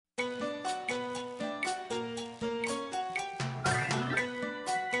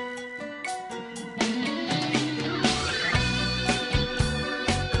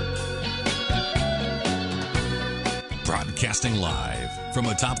Broadcasting live from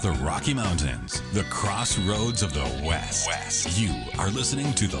atop the Rocky Mountains, the crossroads of the West. You are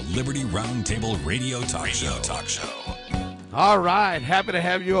listening to the Liberty Roundtable Radio Talk Show. All right. Happy to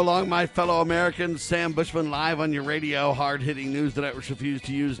have you along, my fellow Americans. Sam Bushman live on your radio. Hard-hitting news that I refuse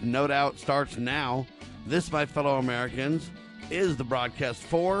to use. No doubt starts now. This, my fellow Americans, is the broadcast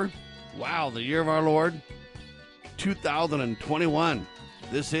for, the year of our Lord, 2021.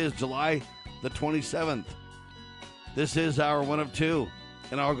 This is July the 27th. This is our one of two,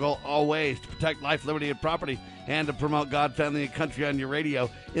 and our goal always to protect life, liberty, and property, and to promote God, family, and country on your radio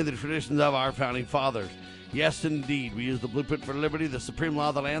in the traditions of our founding fathers. Yes, indeed, we use the blueprint for liberty, the supreme law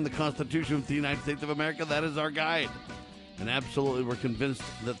of the land, the Constitution of the United States of America. That is our guide. And absolutely, we're convinced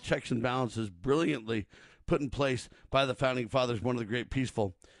that checks and balances brilliantly put in place by the founding fathers, one of the great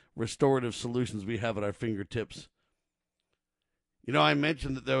peaceful restorative solutions we have at our fingertips. You know, I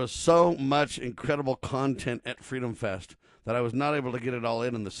mentioned that there was so much incredible content at Freedom Fest that I was not able to get it all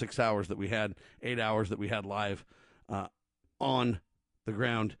in the 6 hours that we had, 8 hours that we had live on the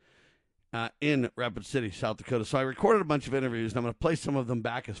ground in Rapid City, South Dakota. So I recorded a bunch of interviews, and I'm going to play some of them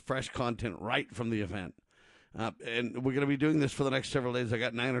back as fresh content right from the event. And we're going to be doing this for the next several days. I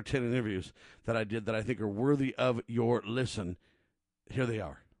got 9 or 10 interviews that I did that I think are worthy of your listen. Here they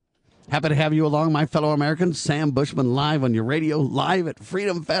are. Happy to have you along, my fellow Americans. Sam Bushman live on your radio, live at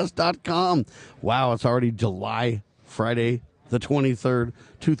freedomfest.com. Wow, it's already July, Friday, the 23rd,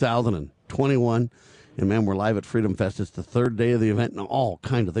 2021. And, man, we're live at Freedom Fest. It's the third day of the event, and all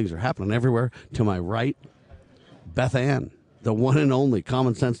kinds of things are happening everywhere. To my right, Beth Ann, the one and only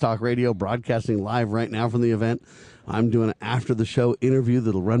Common Sense Talk Radio, broadcasting live right now from the event. I'm doing an after-the-show interview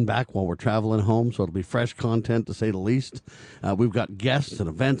that'll run back while we're traveling home, so it'll be fresh content, to say the least. We've got guests and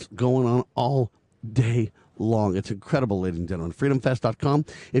events going on all day long. It's incredible, ladies and gentlemen. FreedomFest.com.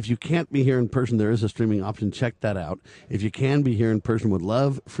 If you can't be here in person, there is a streaming option. Check that out. If you can be here in person, would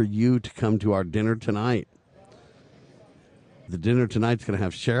love for you to come to our dinner tonight. The dinner tonight's going to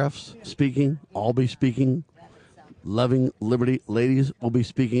have sheriffs speaking. I'll be speaking. Loving Liberty ladies will be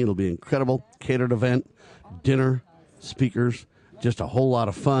speaking. It'll be an incredible catered event. Dinner, speakers, just a whole lot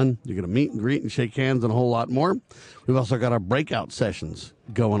of fun. You're going to meet and greet and shake hands and a whole lot more. We've also got our breakout sessions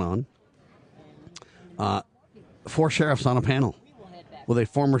going on. 4 sheriffs on a panel with a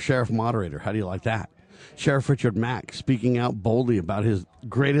former sheriff moderator. How do you like that? Sheriff Richard Mack speaking out boldly about his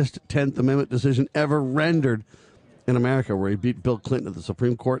greatest 10th Amendment decision ever rendered in America, where he beat Bill Clinton at the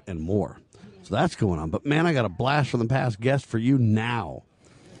Supreme Court, and more. So that's going on. But, man, I got a blast from the past guest for you now.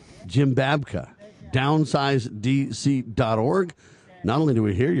 Jim Babka, downsizedc.org. Not only do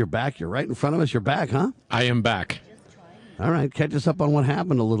we hear you're back, you're right in front of us. You're back, huh? I am back. All right, catch us up on what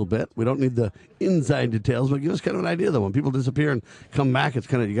happened a little bit. We don't need the inside details, but give us kind of an idea, though. When people disappear and come back, it's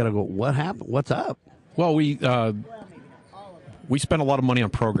kind of, you got to go, what happened? What's up? Well, we spent a lot of money on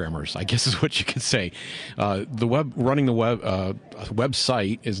programmers, I guess is what you could say. Running the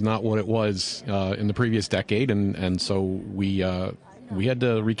website is not what it was in the previous decade, and so we had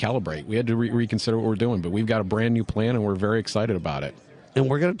to recalibrate. We had to reconsider what we're doing, but we've got a brand new plan, and we're very excited about it. And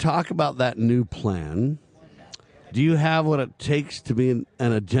we're going to talk about that new plan. Do you have what it takes to be an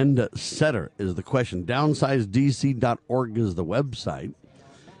agenda setter is the question. Downsizedc.org is the website.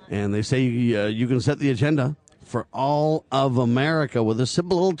 And they say you can set the agenda for all of America with a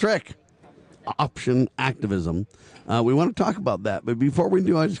simple little trick. Option activism. We want to talk about that. But before we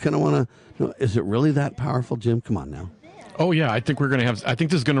do, I just kind of want to know, is it really that powerful, Jim? Come on now. Oh, yeah. I think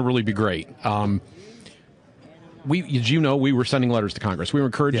this is going to really be great. As you know, we were sending letters to Congress. We were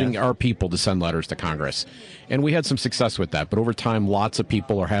encouraging our people to send letters to Congress. And we had some success with that. But over time, lots of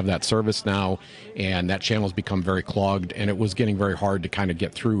people have that service now, and that channel has become very clogged, and it was getting very hard to kind of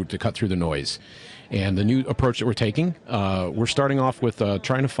cut through the noise. And the new approach that we're taking, we're starting off with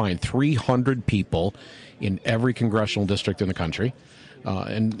trying to find 300 people in every congressional district in the country.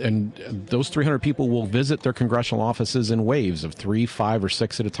 And those 300 people will visit their congressional offices in waves of 3, 5, or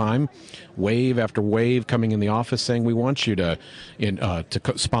 6 at a time, wave after wave, coming in the office saying, we want you to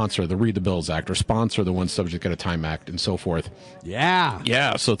sponsor the Read the Bills Act or sponsor the One Subject at a Time Act and so forth.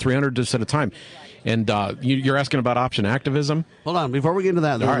 Yeah, so 300 just at a time. And you're asking about option activism? Hold on, before we get into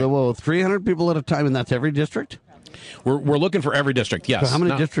that, well, 300 people at a time, and that's every district? We're looking for every district, yes. So how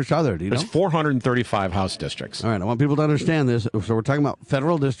many districts are there? Do you know? There's 435 House districts. All right, I want people to understand this. So we're talking about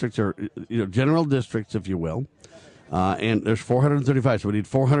federal districts, or general districts, if you will. And there's 435, so we need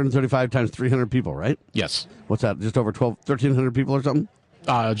 435 times 300 people, right? Yes. What's that, just over 1,300 people or something?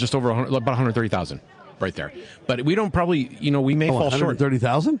 Just over about 130,000 right there. But we don't probably, we may fall short.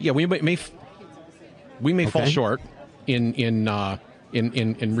 130,000? Yeah, we may fall short in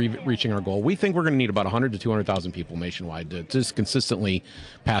reaching our goal. We think we're going to need about 100 to 200,000 people nationwide to just consistently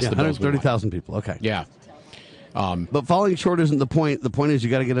pass the bills. 130,000 people. Okay. Yeah. But falling short isn't the point. The point is you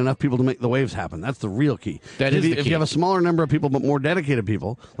got to get enough people to make the waves happen. That's the real key. If you have a smaller number of people but more dedicated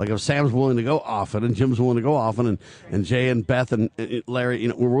people, like if Sam's willing to go often and Jim's willing to go often and Jay and Beth and Larry,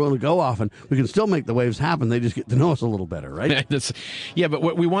 we're willing to go often, we can still make the waves happen. They just get to know us a little better, right? Yeah, but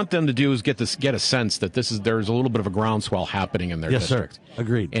what we want them to do is get a sense that there's a little bit of a groundswell happening in their district. Yes, sir.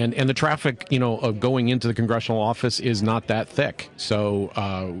 Agreed. And the traffic, of going into the congressional office is not that thick.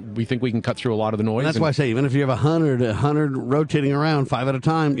 So we think we can cut through a lot of the noise. And that's why I say even if you have 100 rotating around 5 at a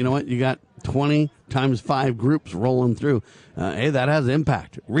time, you know what? You got 20 times 5 groups rolling through. Hey, that has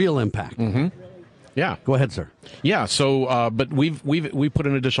impact, real impact. Mm-hmm. Yeah. Go ahead, sir. Yeah. So, but we've put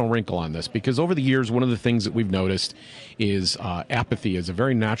an additional wrinkle on this because over the years, one of the things that we've noticed is apathy is a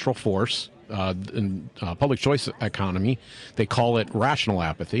very natural force. In public choice economy, they call it rational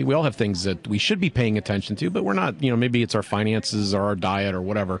apathy. We all have things that we should be paying attention to, but we're not, maybe it's our finances or our diet or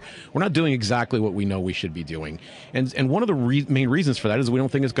whatever. We're not doing exactly what we know we should be doing. And one of the main reasons for that is we don't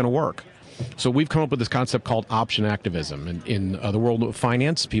think it's going to work. So we've come up with this concept called option activism. And in the world of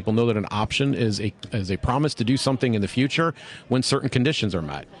finance, people know that an option is a promise to do something in the future when certain conditions are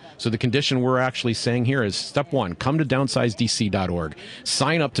met. So the condition we're actually saying here is step 1, come to downsizedc.org,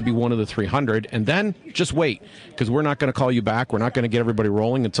 sign up to be one of the 300, and then just wait, because we're not going to call you back. We're not going to get everybody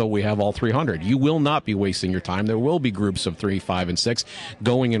rolling until we have all 300. You will not be wasting your time. There will be groups of 3, 5, and 6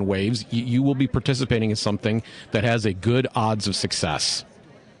 going in waves. You will be participating in something that has a good odds of success.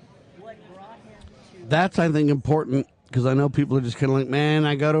 That's, I think, important because I know people are just kind of like, man,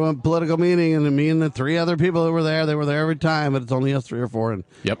 I go to a political meeting and me and the 3 other people who were there, they were there every time, but it's only us 3 or 4. And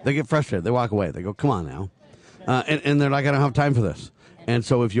they get frustrated. They walk away. They go, come on now. And they're like, I don't have time for this. And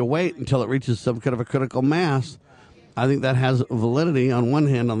so if you wait until it reaches some kind of a critical mass, I think that has validity on one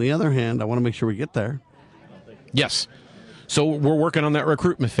hand. On the other hand, I want to make sure we get there. Yes. So we're working on that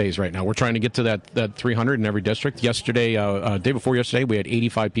recruitment phase right now. We're trying to get to that 300 in every district. Yesterday, day before yesterday, we had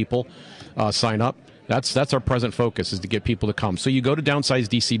 85 people sign up. That's our present focus, is to get people to come. So you go to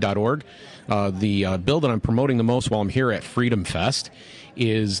downsizedc.org. The bill that I'm promoting the most while I'm here at Freedom Fest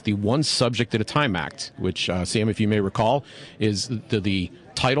is the One Subject at a Time Act, which, Sam, if you may recall, is the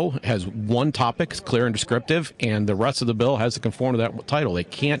title has one topic, it's clear and descriptive, and the rest of the bill has to conform to that title. They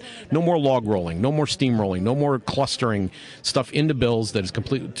can't, no more log rolling, no more steamrolling, no more clustering stuff into bills that is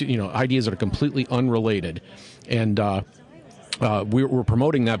ideas that are completely unrelated. And we're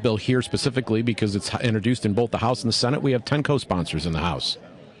promoting that bill here specifically because it's introduced in both the House and the Senate. We have 10 co-sponsors in the House.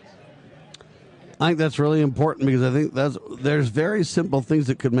 I think that's really important because I think there's very simple things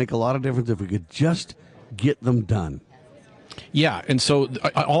that could make a lot of difference if we could just get them done. Yeah, and so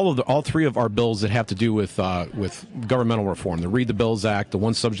all 3 of our bills that have to do with governmental reform, the Read the Bills Act, the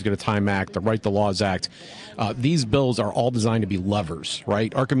One Subject at a Time Act, the Write the Laws Act, these bills are all designed to be levers,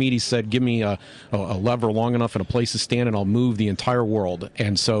 right? Archimedes said, give me a lever long enough and a place to stand and I'll move the entire world.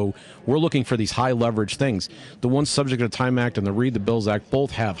 And so we're looking for these high leverage things. The One Subject at a Time Act and the Read the Bills Act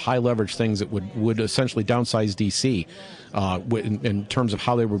both have high leverage things that would essentially downsize D.C. In terms of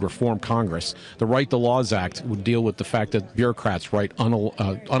how they would reform Congress. The Write the Laws Act would deal with the fact that bureaucrats,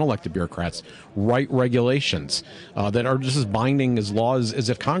 unelected bureaucrats, write regulations that are just as binding as laws as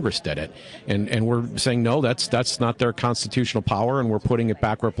if Congress did it. And we're saying, no, that's not their constitutional power, and we're putting it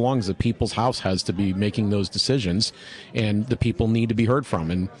back where it belongs. The people's house has to be making those decisions, and the people need to be heard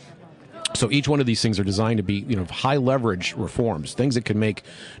from. And so each one of these things are designed to be, high leverage reforms, things that can make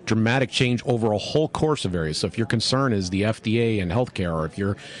dramatic change over a whole course of areas. So if your concern is the FDA and healthcare, or if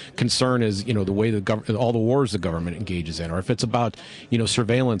your concern is, the way all the wars the government engages in, or if it's about,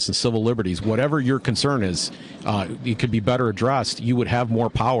 surveillance and civil liberties, whatever your concern is, it could be better addressed. You would have more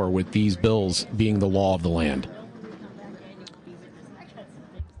power with these bills being the law of the land.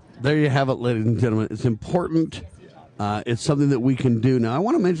 There you have it, ladies and gentlemen. It's important. It's something that we can do. Now, I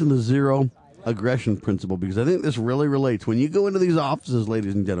want to mention the zero aggression principle because I think this really relates. When you go into these offices,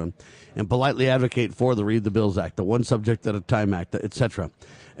 ladies and gentlemen, and politely advocate for the Read the Bills Act, the One Subject at a Time Act, etc.,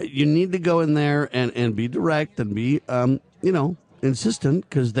 you need to go in there and be direct and be, insistent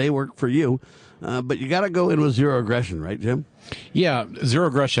because they work for you. But you got to go in with zero aggression, right, Jim? Yeah, zero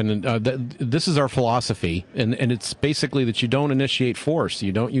aggression. And this is our philosophy. And it's basically that you don't initiate force.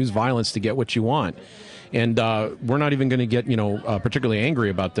 You don't use violence to get what you want. And we're not even going to get, particularly angry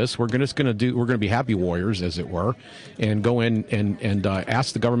about this. We're going to be happy warriors, as it were, and go in and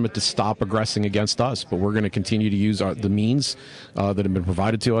ask the government to stop aggressing against us. But we're going to continue to use the means that have been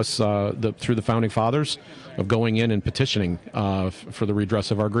provided to us through the Founding Fathers of going in and petitioning for the redress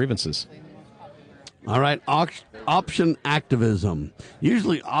of our grievances. All right, option activism.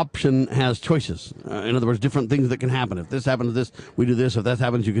 Usually option has choices. In other words, different things that can happen. If this happens, this, we do this. If that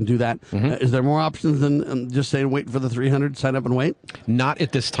happens, you can do that. Is there more options than just saying wait for the 300, sign up and wait? Not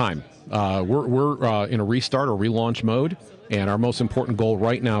at this time. We're in a restart or relaunch mode. And our most important goal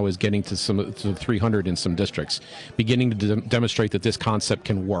right now is getting to 300 in some districts, beginning to demonstrate that this concept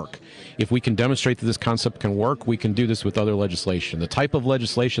can work. If we can demonstrate that this concept can work, we can do this with other legislation. The type of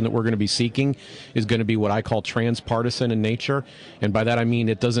legislation that we're going to be seeking is going to be what I call transpartisan in nature. And by that I mean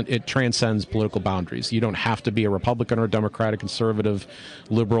it transcends political boundaries. You don't have to be a Republican or a Democrat, a conservative,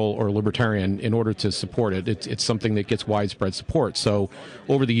 liberal, or libertarian in order to support it. It's something that gets widespread support. So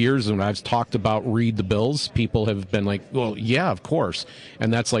over the years, when I've talked about read the bills, people have been like, well, yeah, of course.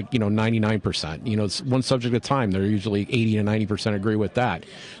 And that's like, 99%. It's one subject at a time. They're usually 80 to 90% agree with that.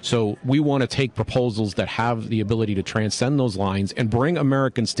 So we want to take proposals that have the ability to transcend those lines and bring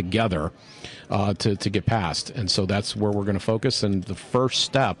Americans together to get passed. And so that's where we're going to focus. And the first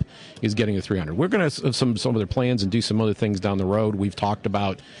step is getting to 300. We're going to have some other plans and do some other things down the road we've talked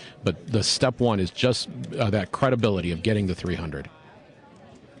about. But the step one is just that credibility of getting to 300.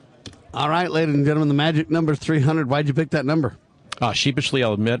 All right, ladies and gentlemen, the magic number is 300. Why'd you pick that number? Sheepishly,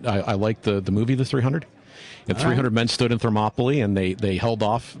 I'll admit, I like the movie The 300. And 300 men stood in Thermopylae, and they held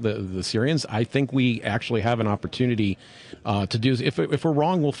off the Syrians. I think we actually have an opportunity to do. If we're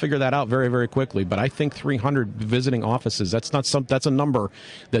wrong, we'll figure that out very, very quickly. But I think 300 visiting offices, that's a number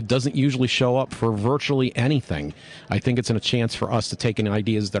that doesn't usually show up for virtually anything. I think it's a chance for us to take in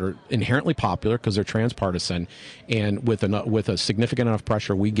ideas that are inherently popular because they're transpartisan, and with a significant enough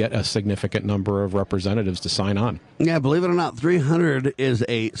pressure, we get a significant number of representatives to sign on. Yeah, believe it or not, 300 is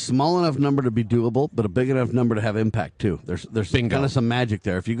a small enough number to be doable, but a big enough number to have impact too. There's kind of some magic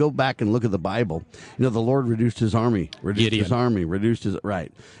there. If you go back and look at the Bible, the Lord reduced his army,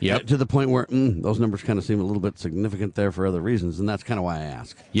 right. Yep. To the point where those numbers kind of seem a little bit significant there for other reasons, and that's kind of why I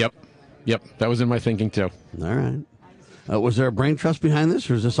ask. Yep. That was in my thinking too. All right. Was there a brain trust behind this,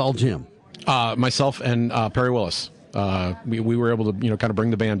 or is this all Jim? Myself and Perry Willis. We were able to kind of bring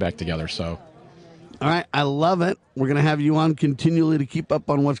the band back together. So. All right, I love it. We're going to have you on continually to keep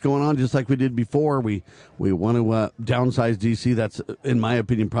up on what's going on, just like we did before. We want to downsize DC. That's, in my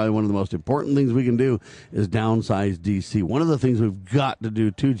opinion, probably one of the most important things we can do is downsize DC. One of the things we've got to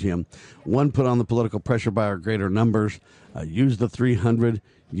do too, Jim, one, put on the political pressure by our greater numbers, use the 300,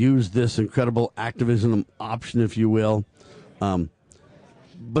 use this incredible activism option, if you will.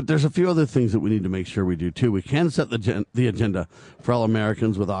 But there's a few other things that we need to make sure we do too. We can set the agenda for all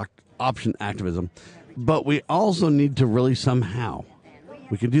Americans with option activism, but we also need to really somehow,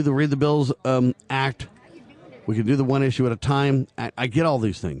 we can do the Read the Bills Act, we can do the one issue at a time. I get all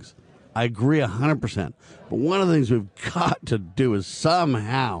these things. I agree 100%. But one of the things we've got to do is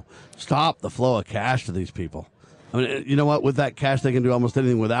somehow stop the flow of cash to these people. I mean, you know what? With that cash, they can do almost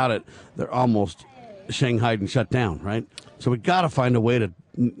anything. Without it, they're almost shanghaied and shut down, right? So we got to find a way to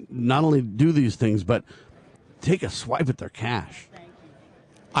not only do these things, but take a swipe at their cash.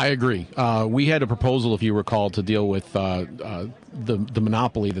 I agree. We had a proposal, if you recall, to deal with the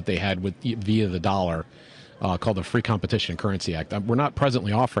monopoly that they had via the dollar, called the Free Competition Currency Act. We're not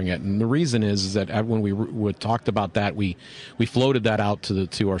presently offering it, and the reason is that when we talked about that, we floated that out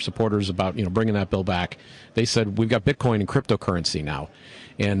to our supporters about bringing that bill back. They said we've got Bitcoin and cryptocurrency now.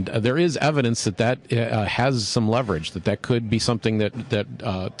 And there is evidence that has some leverage, that could be something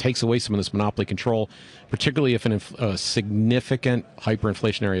that takes away some of this monopoly control, particularly if a significant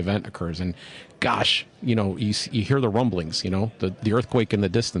hyperinflationary event occurs. And gosh, you hear the rumblings, the earthquake in the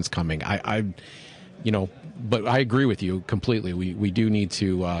distance coming. But I agree with you completely. We do need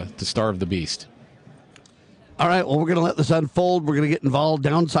to starve the beast. All right, well, we're going to let this unfold. We're going to get involved.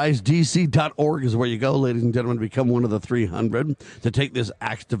 DownsizeDC.org is where you go, ladies and gentlemen, to become one of the 300, to take this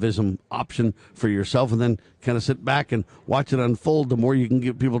activism option for yourself and then kind of sit back and watch it unfold. The more you can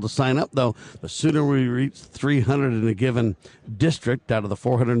get people to sign up, though, the sooner we reach 300 in a given district out of the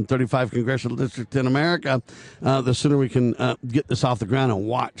 435 congressional districts in America, the sooner we can get this off the ground and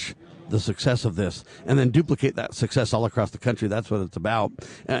watch the success of this, and then duplicate that success all across the country. That's what it's about.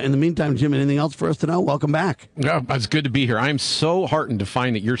 In the meantime, Jim, anything else for us to know? Welcome back. Yeah, it's good to be here. I'm so heartened to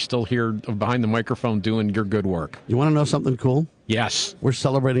find that you're still here behind the microphone doing your good work. You want to know something cool? Yes. We're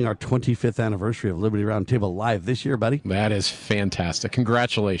celebrating our 25th anniversary of Liberty Roundtable Live this year, buddy. That is fantastic.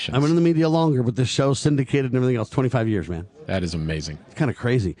 Congratulations. I've been in the media longer, but this show, syndicated and everything else, 25 years, man. That is amazing. It's kind of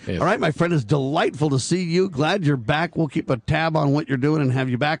crazy. All right, my friend, it's delightful to see you. Glad you're back. We'll keep a tab on what you're doing and have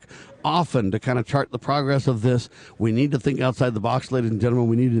you back often to kind of chart the progress of this. We need to think outside the box, ladies and gentlemen.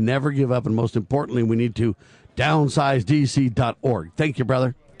 We need to never give up, and most importantly, we need to downsizedc.org. Thank you,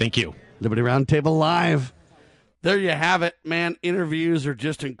 brother. Thank you. Liberty Roundtable Live. There you have it, man. Interviews are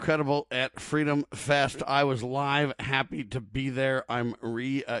just incredible at Freedom Fest. I was live, happy to be there. I'm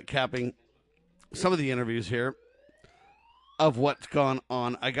recapping some of the interviews here of what's gone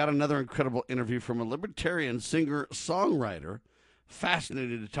on. I got another incredible interview from a libertarian singer-songwriter.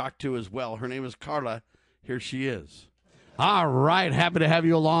 Fascinated to talk to as well. Her name is Carla. Here she is. All right. Happy to have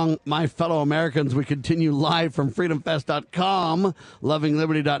you along, my fellow Americans. We continue live from freedomfest.com,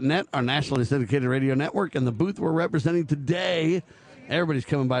 lovingliberty.net, our nationally syndicated radio network, and the booth we're representing today. Everybody's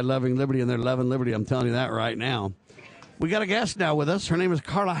coming by Loving Liberty, and they're loving liberty. I'm telling you that right now. We got a guest now with us. Her name is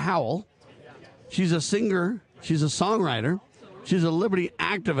Carla Howell. She's a singer. She's a songwriter. She's a liberty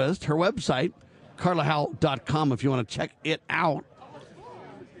activist. Her website, carlahowell.com, if you want to check it out.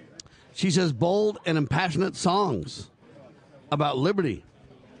 She says bold and impassionate songs about liberty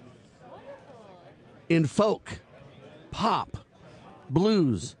in folk, pop,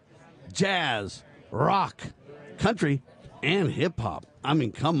 blues, jazz, rock, country, and hip-hop. I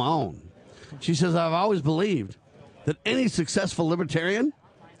mean, come on. She says, I've always believed that any successful libertarian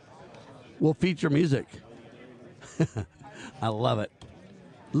will feature music. I love it.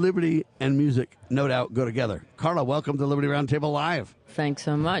 Liberty and music, no doubt, go together. Carla, welcome to Liberty Roundtable Live. Thanks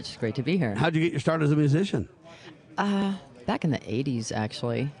so much. Great to be here. How'd you get your start as a musician? Back in the 80s,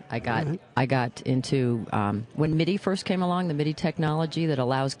 actually, I got into, when MIDI first came along, the MIDI technology that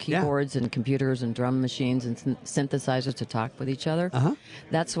allows keyboards and computers and drum machines and synthesizers to talk with each other.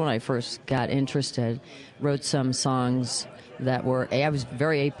 That's when I first got interested. Wrote some songs that were, I was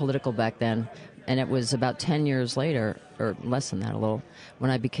very apolitical back then, and it was about 10 years later, or less than that a little, when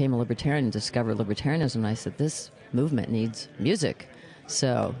I became a libertarian and discovered libertarianism, and I said, this movement needs music.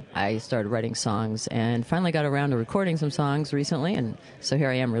 So I started writing songs and finally got around to recording some songs recently, and so here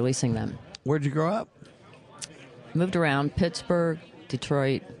I am releasing them. Where'd you grow up? Moved around Pittsburgh,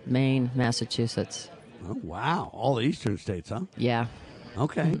 Detroit, Maine, Massachusetts. Oh, wow. All the eastern states, huh? Yeah.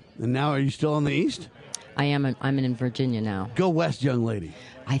 Okay. And now are you still in the east? I am. I'm in Virginia now. Go west, young lady.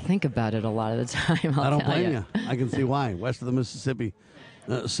 I think about it a lot of the time. I don't blame you. I can see why. West of the Mississippi.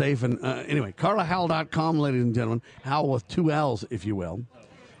 Safe. And anyway, carlahowell.com, ladies and gentlemen. Howell with two L's, if you will.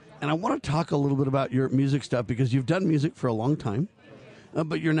 And I want to talk a little bit about your music stuff because you've done music for a long time,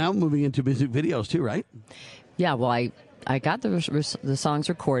 but you're now moving into music videos too, right? Yeah, well, I got the songs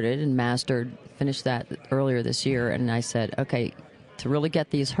recorded and mastered, finished that earlier this year, and I said, okay, to really get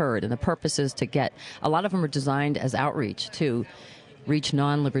these heard, and the purpose is to get, a lot of them are designed as outreach to reach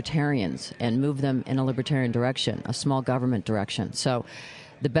non-libertarians and move them in a libertarian direction, a small government direction. So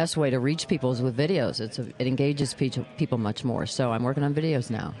the best way to reach people is with videos. It engages people much more. So I'm working on videos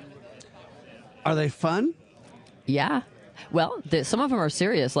now. Are they fun? Yeah. Well, some of them are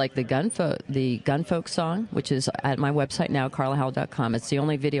serious, like the Gunfolk song, which is at my website now, carlahowell.com. It's the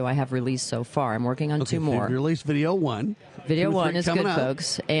only video I have released so far. I'm working on two more. You released video one. Video one is Good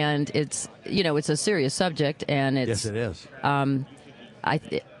Folks, and it's it's a serious subject, and it's yes, it is.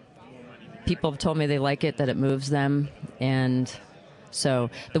 People have told me they like it, that it moves them, and so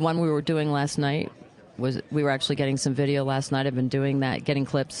the one we were doing last night we were actually getting some video last night. I've been doing that, getting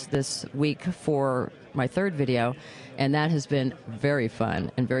clips this week for my third video, and that has been very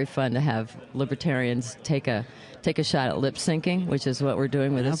fun to have libertarians take a shot at lip syncing, which is what we're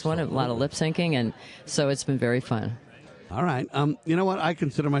doing with this one, a lot of lip syncing, and so it's been very fun. All right. You know what? I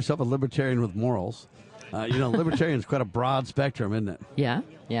consider myself a libertarian with morals. Libertarian is quite a broad spectrum, isn't it? Yeah.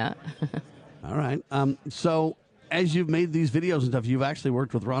 All right. So as you've made these videos and stuff, you've actually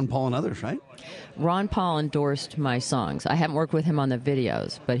worked with Ron Paul and others, right? Ron Paul endorsed my songs. I haven't worked with him on the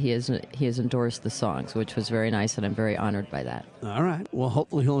videos, but he has endorsed the songs, which was very nice, and I'm very honored by that. All right. Well,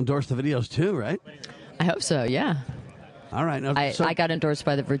 hopefully he'll endorse the videos too, right? I hope so, yeah. All right. Now, I got endorsed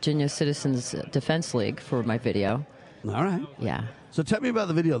by the Virginia Citizens Defense League for my video. All right. Yeah. So tell me about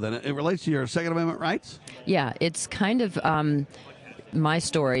the video then. It relates to your Second Amendment rights? Yeah, it's kind of my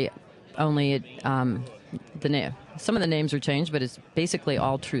story, only some of the names are changed, but it's basically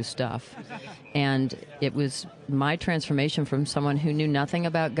all true stuff. And it was my transformation from someone who knew nothing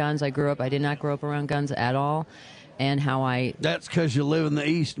about guns. I did not grow up around guns at all. And how That's because you live in the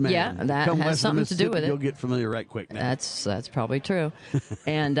East, man. Yeah, that has something to do with it. You'll get familiar right quick now. That's probably true.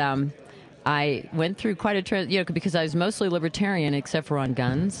 And I went through quite a because I was mostly libertarian except for on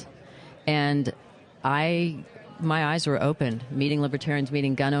guns. And my eyes were opened, meeting libertarians,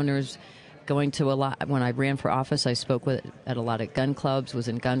 meeting gun owners, going to a lot. When I ran for office, I spoke at a lot of gun clubs, was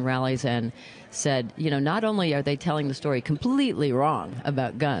in gun rallies, and said, not only are they telling the story completely wrong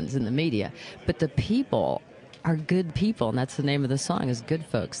about guns in the media, but the people are good people, and that's the name of the song, is Good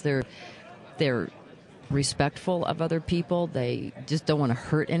Folks. They're respectful of other people. They just don't want to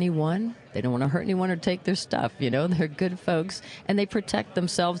hurt anyone. They don't want to hurt anyone or take their stuff. They're good folks, and they protect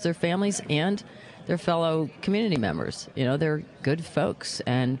themselves, their families, and their fellow community members. They're good folks,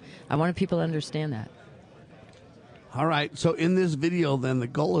 and I wanted people to understand that. All right. So in this video, then, the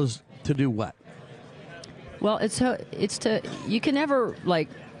goal is to do what? Well, you can never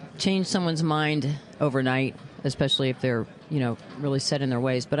change someone's mind overnight, especially if they're, really set in their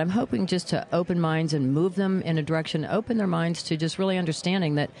ways. But I'm hoping just to open minds and move them in a direction, open their minds to just really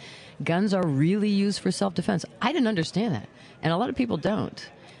understanding that guns are really used for self-defense. I didn't understand that, and a lot of people don't.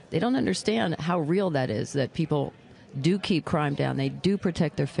 They don't understand how real that is, that people do keep crime down. They do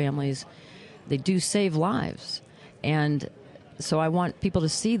protect their families. They do save lives. And so I want people to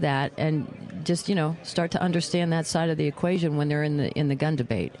see that and just, start to understand that side of the equation when they're in the gun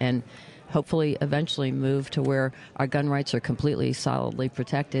debate, and hopefully eventually move to where our gun rights are completely, solidly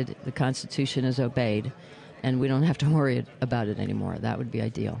protected, the Constitution is obeyed, and we don't have to worry about it anymore. That would be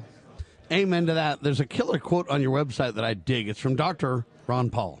ideal. Amen to that. There's a killer quote on your website that I dig. It's from Dr. Ron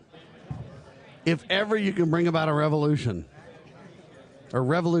Paul. If ever you can bring about a revolution or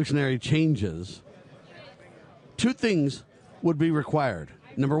revolutionary changes, two things would be required.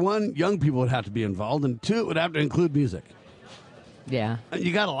 Number one, young people would have to be involved, and two, it would have to include music. Yeah.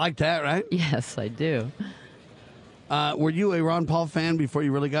 You got to like that, right? Yes, I do. Were you a Ron Paul fan before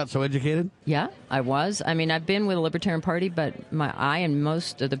you really got so educated? Yeah, I was. I mean, I've been with the Libertarian Party, but I and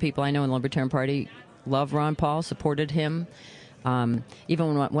most of the people I know in the Libertarian Party love Ron Paul, supported him.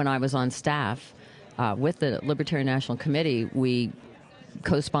 Even when I was on staff with the Libertarian National Committee, we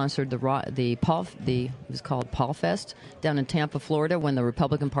co-sponsored it was called Paul Fest down in Tampa, Florida, when the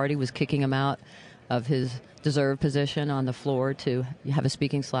Republican Party was kicking him out of his deserved position on the floor to have a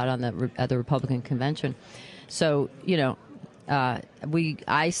speaking slot at the Republican convention. So,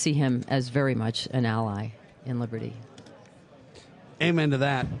 I see him as very much an ally in liberty. Amen to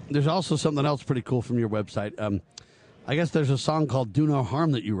that. There's also something else pretty cool from your website. I guess there's a song called Do No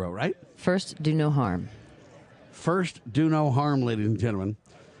Harm that you wrote, right? First, Do No Harm. First, Do No Harm, ladies and gentlemen.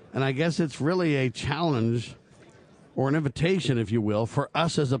 And I guess it's really a challenge or an invitation, if you will, for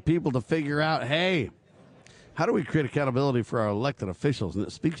us as a people to figure out, hey, how do we create accountability for our elected officials? And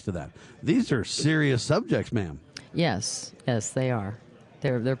it speaks to that. These are serious subjects, ma'am. Yes, they are.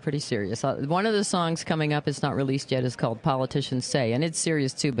 They're pretty serious. One of the songs coming up, it's not released yet, is called Politicians Say, and it's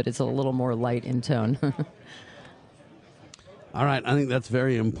serious too, but it's a little more light in tone. All right, I think that's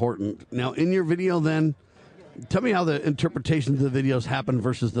very important. Now, in your video then, tell me how the interpretations of the videos happen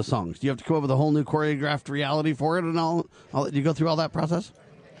versus the songs. Do you have to come up with a whole new choreographed reality for it and all? Do you go through all that process?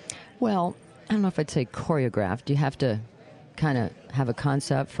 Well, I don't know if I'd say choreographed. You have to kind of have a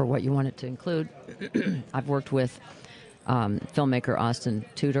concept for what you want it to include. I've worked with filmmaker Austin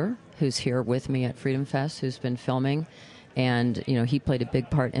Tudor, who's here with me at Freedom Fest, who's been filming. And, he played a big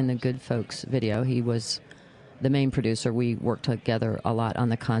part in the Good Folks video. He was the main producer. We worked together a lot on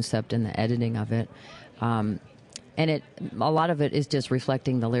the concept and the editing of it. And a lot of it is just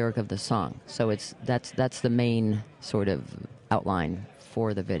reflecting the lyric of the song. So that's the main sort of outline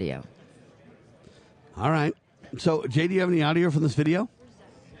for the video. All right. So, Jay, do you have any audio from this video?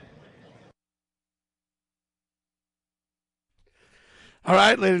 All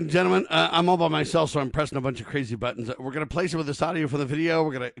right, ladies and gentlemen, I'm all by myself, so I'm pressing a bunch of crazy buttons. We're going to place it with this audio from the video.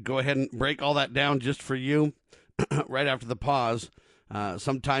 We're going to go ahead and break all that down just for you right after the pause.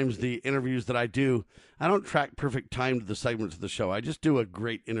 Sometimes the interviews that I do, I don't track perfect time to the segments of the show. I just do a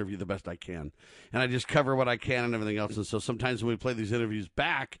great interview the best I can. And I just cover what I can and everything else. And so sometimes when we play these interviews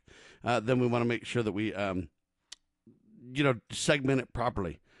back, then we want to make sure that we, segment it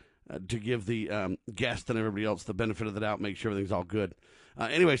properly to give the guest and everybody else the benefit of the doubt, make sure everything's all good.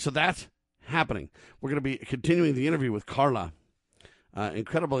 Anyway, so that's happening. We're going to be continuing the interview with Carla.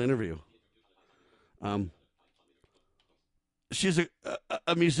 Incredible interview. She's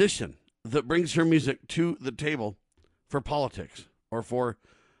a musician that brings her music to the table for politics or for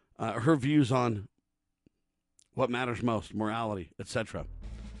her views on what matters most, morality, etc.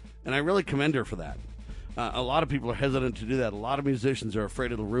 And I really commend her for that. A lot of people are hesitant to do that. A lot of musicians are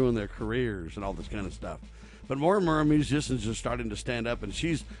afraid it'll ruin their careers and all this kind of stuff. But more and more musicians are starting to stand up, and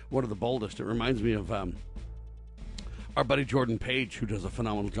she's one of the boldest. It reminds me of our buddy Jordan Page, who does a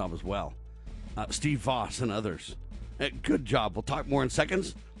phenomenal job as well. Steve Voss and others. Good job. We'll talk more in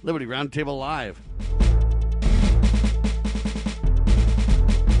seconds. Liberty Roundtable Live.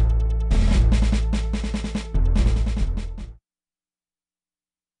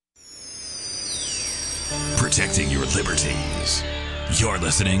 Protecting your liberties. You're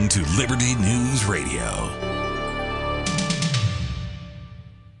listening to Liberty News Radio.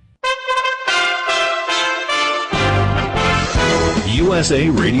 USA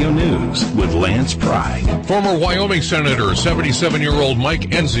Radio News with Lance Pride. Former Wyoming Senator 77-year-old Mike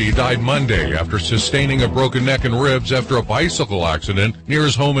Enzi died Monday after sustaining a broken neck and ribs after a bicycle accident near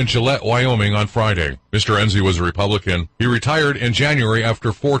his home in Gillette, Wyoming on Friday. Mr. Enzi was a Republican. He retired in January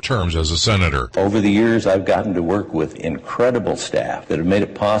after 4 terms as a senator. Over the years, I've gotten to work with incredible staff that have made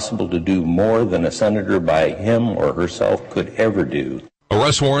it possible to do more than a senator by him or herself could ever do.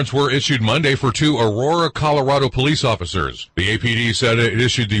 Arrest warrants were issued Monday for 2 Aurora, Colorado police officers. The APD said it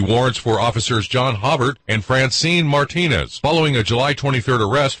issued the warrants for officers John Hobart and Francine Martinez, following a July 23rd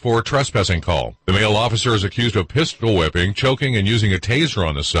arrest for a trespassing call. The male officer is accused of pistol whipping, choking, and using a taser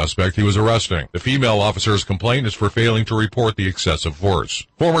on the suspect he was arresting. The female officer's complaint is for failing to report the excessive force.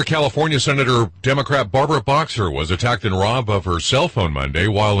 Former California Senator Democrat Barbara Boxer was attacked and robbed of her cell phone Monday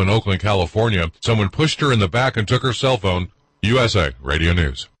while in Oakland, California. Someone pushed her in the back and took her cell phone. USA Radio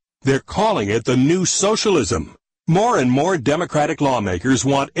News. They're calling it the new socialism. More and more Democratic lawmakers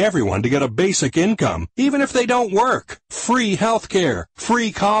want everyone to get a basic income, even if they don't work. Free health care,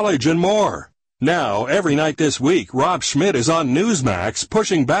 free college, and more. Now, every night this week, Rob Schmidt is on Newsmax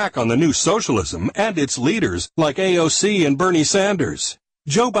pushing back on the new socialism and its leaders like AOC and Bernie Sanders.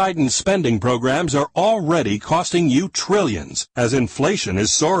 Joe Biden's spending programs are already costing you trillions as inflation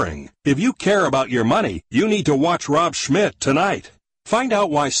is soaring. If you care about your money, you need to watch Rob Schmidt tonight. Find out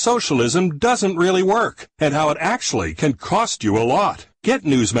why socialism doesn't really work and how it actually can cost you a lot. Get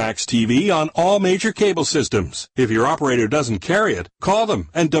Newsmax TV on all major cable systems. If your operator doesn't carry it, call them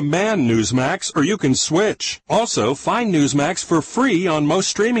and demand Newsmax or you can switch. Also, find Newsmax for free on most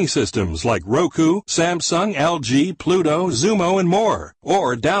streaming systems like Roku, Samsung, LG, Pluto, Xumo, and more.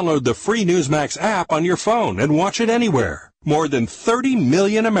 Or download the free Newsmax app on your phone and watch it anywhere. More than 30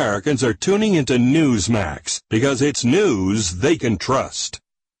 million Americans are tuning into Newsmax because it's news they can trust.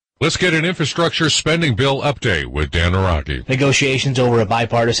 Let's get an infrastructure spending bill update with Dan Araki. Negotiations over a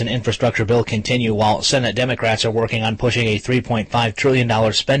bipartisan infrastructure bill continue while Senate Democrats are working on pushing a $3.5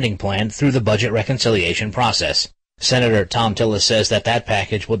 trillion spending plan through the budget reconciliation process. Senator Tom Tillis says that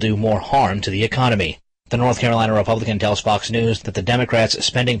package will do more harm to the economy. The North Carolina Republican tells Fox News that the Democrats'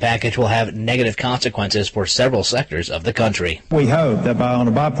 spending package will have negative consequences for several sectors of the country. We hope that on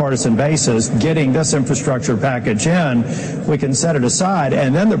a bipartisan basis, getting this infrastructure package in, we can set it aside,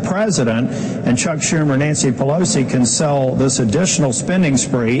 and then the president and Chuck Schumer, Nancy Pelosi can sell this additional spending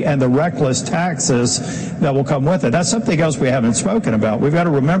spree and the reckless taxes that will come with it. That's something else we haven't spoken about. We've got to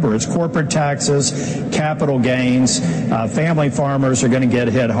remember it's corporate taxes, capital gains, family farmers are going to get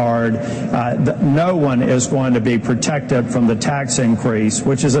hit hard. No one is going to be protected from the tax increase,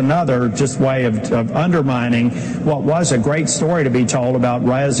 which is another just way of undermining what was a great story to be told about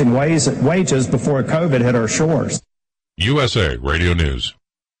rising wages before COVID hit our shores. USA Radio News.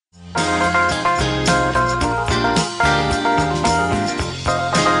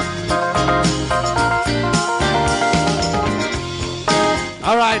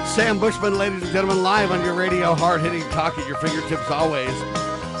 All right, Sam Bushman, ladies and gentlemen, live on your radio, hard-hitting talk at your fingertips always.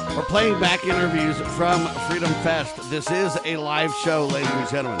 We're playing back interviews from Freedom Fest. This is a live show, ladies and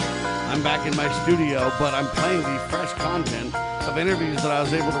gentlemen. I'm back in my studio, but I'm playing the fresh content of interviews that I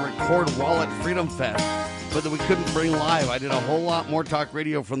was able to record while at Freedom Fest, but that we couldn't bring live. I did a whole lot more talk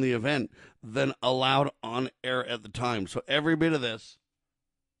radio from the event than allowed on air at the time. So every bit of this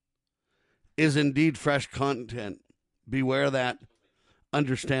is indeed fresh content. Beware that.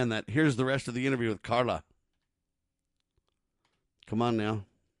 Understand that. Here's the rest of the interview with Carla. Come on now.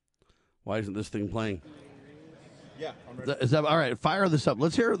 Why isn't this thing playing? Yeah. Is that all right? Fire this up.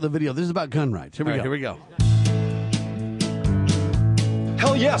 Let's hear the video. This is about gun rights. Here we go.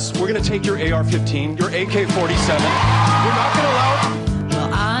 Hell yes, we're going to take your AR-15, your AK-47. We're not going to allow it. Well,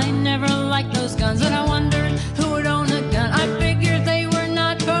 I never liked those guns, and I wondered who would own a gun. I figured they were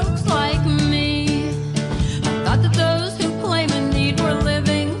not folks like me. I thought that those who claim a need were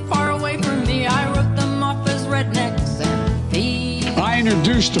living far away from me. I wrote them off as rednecks and thieves. I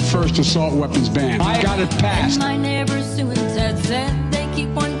introduced the first assault weapons ban. I got it passed. And my neighbor Sue and Ted said they keep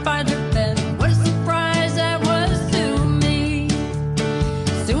one by their bed. What a surprise that was to me.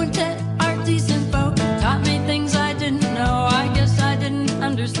 Sue and Ted are decent folk, taught me things I didn't know. I guess I didn't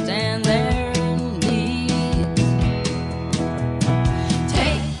understand their needs.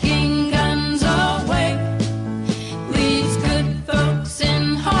 Taking guns away leaves good folks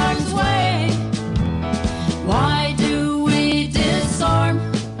in harm's way. Why do we disarm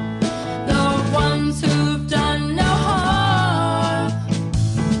the ones who've done no harm?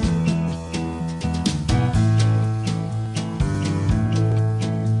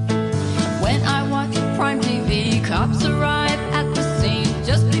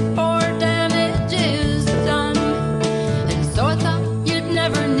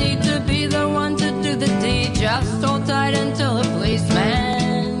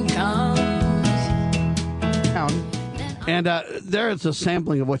 And there it's a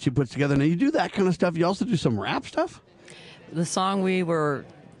sampling of what you put together. Now, you do that kind of stuff. You also do some rap stuff? The song we were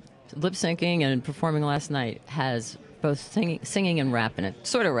lip syncing and performing last night has both singing and rap in it.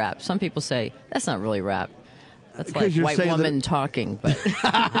 Sort of rap. Some people say that's not really rap. That's like white woman talking. But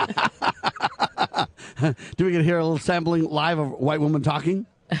do we get to hear a little sampling live of white woman talking?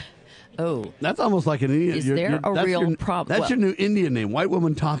 Oh, that's almost like an Indian. Is there a real problem? That's your new Indian name, white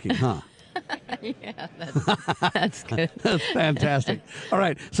woman talking, huh? Yeah, that's good. That's fantastic. All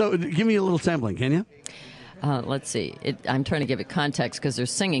right, so give me a little sampling, can you? Let's see. I'm trying to give it context because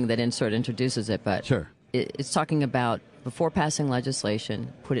there's singing that introduces it, but sure. It's talking about before passing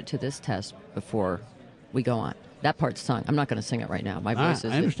legislation, put it to this test before we go on. That part's sung. I'm not going to sing it right now. My voice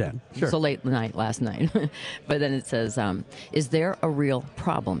is. I understand. Sure. It's a late night last night. But then it says, is there a real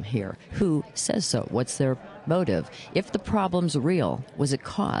problem here? Who says so? What's their motive? If the problem's real, was it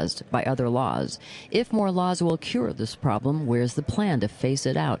caused by other laws? If more laws will cure this problem, where's the plan to face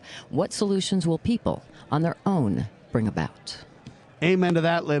it out? What solutions will people on their own bring about? Amen to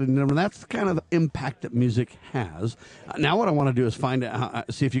that, ladies and gentlemen. That's the kind of impact that music has. Now what I want to do is find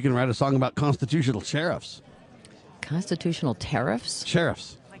out, see if you can write a song about constitutional sheriffs. Constitutional tariffs?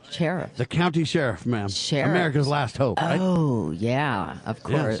 Sheriffs. Sheriff. The county sheriff, ma'am. Sheriff. America's last hope, right? Oh, yeah, of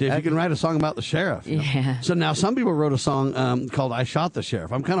course. Yeah, see if you can write a song about the sheriff. Yeah. So now some people wrote a song called I Shot the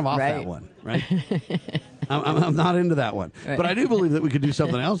Sheriff. I'm kind of off that one, right? I'm not into that one. Right. But I do believe that we could do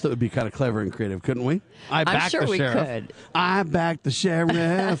something else that would be kind of clever and creative, couldn't we? I'm sure the we sheriff. could. I back the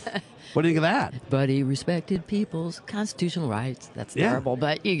sheriff. What do you think of that? But he respected people's constitutional rights. That's terrible,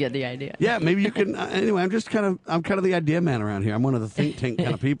 but you get the idea. Yeah, maybe you can. Anyway, I'm kind of the idea man around here. I'm one of the think tank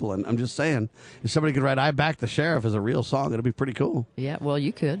kind of people, and I'm just saying, if somebody could write "I Back the Sheriff" as a real song, it'd be pretty cool. Yeah, well,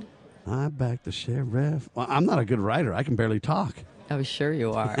 you could. I back the sheriff. Well, I'm not a good writer. I can barely talk. Oh, sure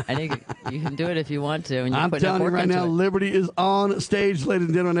you are. I think you can do it if you want to. And I'm telling you right now, Liberty is on stage, ladies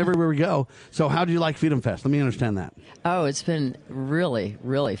and gentlemen, everywhere we go. So how do you like Freedom Fest? Let me understand that. Oh, it's been really,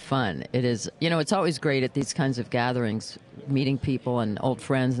 really fun. It is, it's always great at these kinds of gatherings, meeting people and old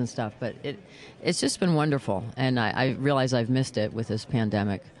friends and stuff, but it's just been wonderful. And I realize I've missed it with this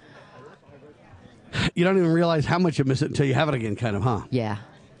pandemic. You don't even realize how much you miss it until you have it again, kind of, huh? Yeah.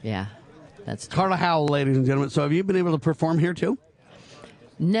 That's true. Carla Howell, ladies and gentlemen. So have you been able to perform here, too?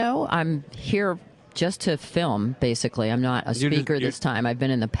 No, I'm here just to film, basically. I'm not a speaker this time. I've been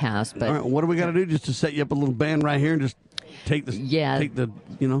in the past. But all right, what do we got to do just to set you up a little band right here and just take the.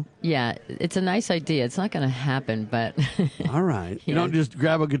 Yeah, it's a nice idea. It's not going to happen, but. All right. You don't just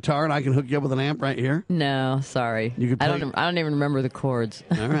grab a guitar and I can hook you up with an amp right here? No, sorry. You could play... I don't even remember the chords.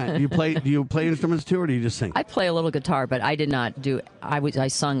 All right. Do you play instruments too, or do you just sing? I play a little guitar, but I did not do. I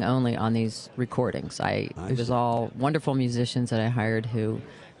sung only on these recordings. It was all wonderful musicians that I hired who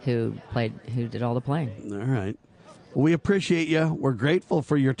did all the playing. All right. Well, we appreciate you. We're grateful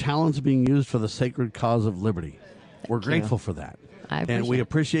for your talents being used for the sacred cause of liberty. We're grateful for that. And we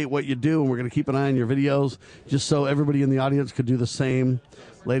appreciate what you do, and we're going to keep an eye on your videos just so everybody in the audience could do the same.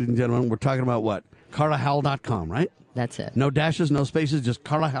 Ladies and gentlemen, we're talking about what? CarlaHowell.com, right? That's it. No dashes, no spaces, just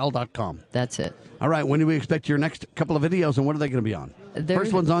CarlaHowell.com. That's it. All right, when do we expect your next couple of videos, and what are they going to be on?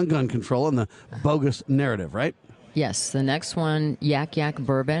 First one's on gun control and the bogus narrative, right? Yes, the next one, Yak Yak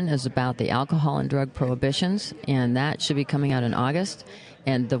Bourbon, is about the alcohol and drug prohibitions, and that should be coming out in August.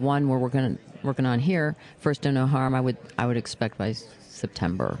 And the one we're working on here, First Do No Harm, I would expect by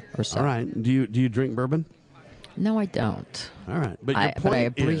September or so. All right. Do you drink bourbon? No, I don't. All right, but your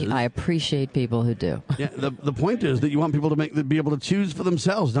point is, I appreciate people who do. Yeah, the point is that you want people to be able to choose for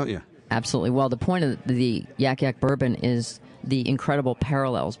themselves, don't you? Absolutely. Well, the point of the Yak Yak Bourbon is the incredible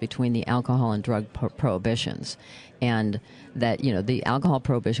parallels between the alcohol and drug prohibitions, and that the alcohol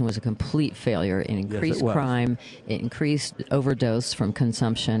prohibition was a complete failure. It increased crime, it increased overdose from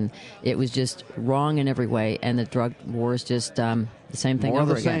consumption. It was just wrong in every way, and the drug war is just the same thing over again.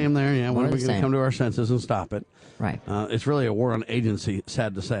 More the same there, yeah. When are we going to come to our senses and stop it? Right. It's really a war on agency,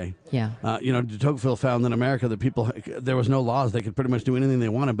 sad to say. Yeah. De Tocqueville found in America that there was no laws. They could pretty much do anything they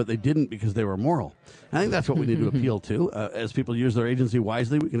wanted, but they didn't because they were moral. I think that's what we need to appeal to. As people use their agency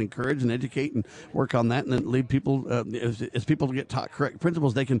wisely, we can encourage and educate and work on that, and then lead people, as people get taught correct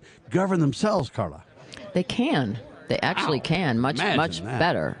principles, they can govern themselves, Carla. They can. They actually can. Much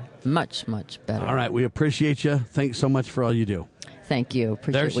better. Much better. All right. We appreciate you. Thanks so much for all you do. Thank you.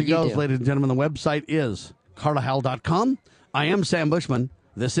 Appreciate there she goes, ladies and gentlemen. The website is CarlaHowell.com. I am Sam Bushman.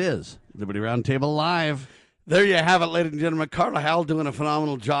 This is Liberty Roundtable Live. There you have it, ladies and gentlemen. Carla Howell doing a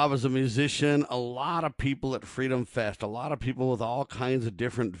phenomenal job as a musician. A lot of people at Freedom Fest, a lot of people with all kinds of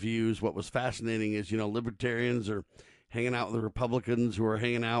different views. What was fascinating is, libertarians are hanging out with the Republicans who are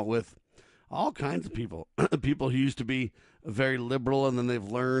hanging out with all kinds of people. People who used to be very liberal and then they've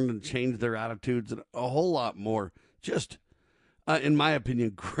learned and changed their attitudes, and a whole lot more. Just, in my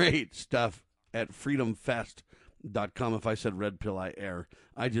opinion, great stuff at freedomfest.com. If I said red pill, I err.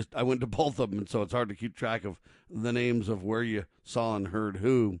 I went to both of them, and so it's hard to keep track of the names of where you saw and heard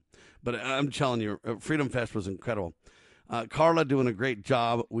who. But I'm telling you, Freedom Fest was incredible. Carla doing a great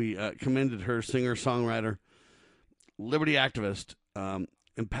job. We commended her, singer-songwriter, liberty activist,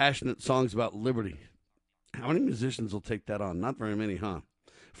 and passionate songs about liberty. How many musicians will take that on? Not very many, huh?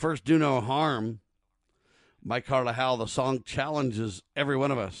 First, Do No Harm by Carla Howell. The song challenges every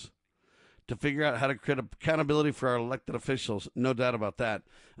one of us to figure out how to create accountability for our elected officials. No doubt about that.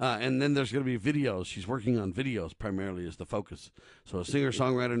 And then there's going to be videos. She's working on videos primarily is the focus. So a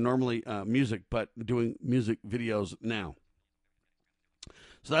singer-songwriter, normally music, but doing music videos now.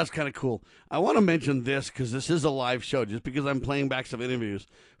 So that's kind of cool. I want to mention this because this is a live show. Just because I'm playing back some interviews,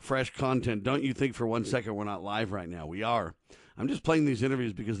 fresh content, don't you think for 1 second we're not live right now. We are. I'm just playing these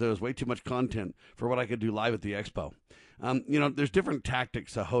interviews because there was way too much content for what I could do live at the expo. There's different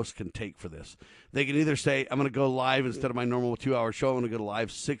tactics a host can take for this. They can either say, I'm going to go live instead of my normal 2-hour show. I'm going to go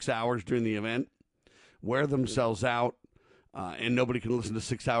live 6 hours during the event, wear themselves out, and nobody can listen to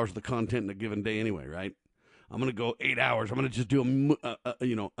 6 hours of the content in a given day anyway, right? I'm going to go 8 hours. I'm going to just do a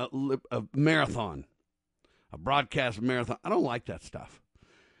marathon, a broadcast marathon. I don't like that stuff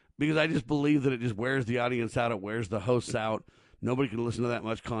because I just believe that it just wears the audience out. It wears the hosts out. Nobody can listen to that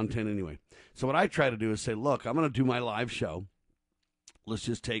much content anyway. So what I try to do is say, look, I'm going to do my live show. Let's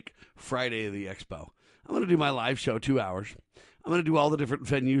just take Friday of the expo. I'm going to do my live show 2 hours. I'm going to do all the different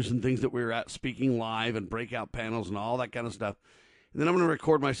venues and things that we were at, speaking live and breakout panels and all that kind of stuff. And then I'm going to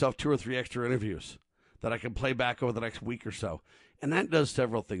record myself 2 or 3 extra interviews that I can play back over the next week or so. And that does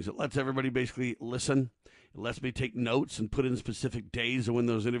several things. It lets everybody basically listen. It lets me take notes and put in specific days of when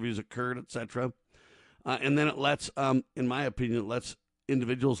those interviews occurred, etc. And then it lets, in my opinion, it lets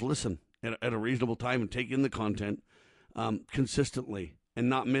individuals listen at a reasonable time and take in the content consistently and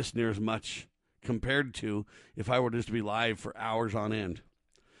not miss near as much compared to if I were just to be live for hours on end.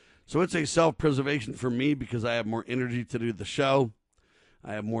 So it's a self-preservation for me because I have more energy to do the show.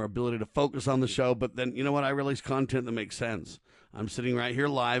 I have more ability to focus on the show, but then, you know what? I release content that makes sense. I'm sitting right here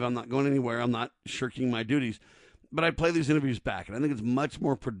live. I'm not going anywhere. I'm not shirking my duties. But I play these interviews back, and I think it's much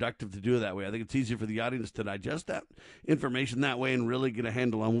more productive to do it that way. I think it's easier for the audience to digest that information that way and really get a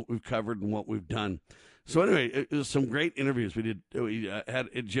handle on what we've covered and what we've done. So anyway, it was some great interviews. We had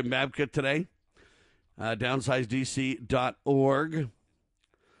Jim Babka today, downsizedc.org.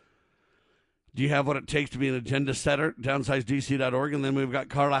 Do you have what it takes to be an agenda setter? DownsizeDC.org. And then we've got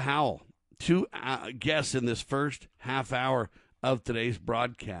Carla Howell, 2 guests in this first half hour of today's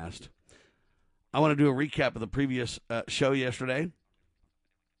broadcast. I want to do a recap of the previous show yesterday.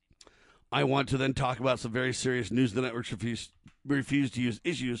 I want to then talk about some very serious news the networks refuse to use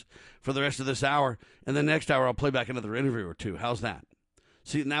issues for the rest of this hour. And then next hour, I'll play back another interview or two. How's that?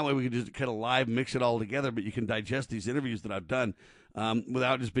 See, and that way we can just kind of live mix it all together, but you can digest these interviews that I've done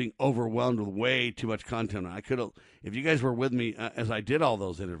without just being overwhelmed with way too much content. I could have, if you guys were with me as I did all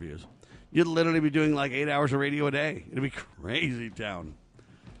those interviews, you'd literally be doing like 8 hours of radio a day. It'd be crazy town.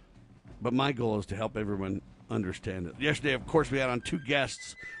 But my goal is to help everyone understand it. Yesterday, of course, we had on 2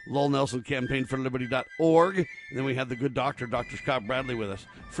 guests, Lowell Nelson, CampaignForLiberty.org, and then we had the good doctor, Dr. Scott Bradley, with us,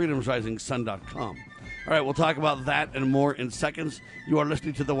 freedomsrisingsun.com. All right, we'll talk about that and more in seconds. You are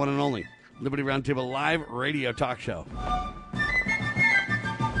listening to the one and only Liberty Roundtable live radio talk show.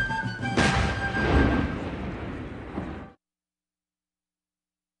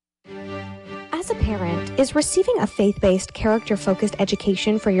 As a parent, is receiving a faith-based, character-focused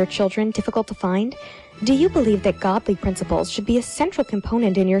education for your children difficult to find? Do you believe that godly principles should be a central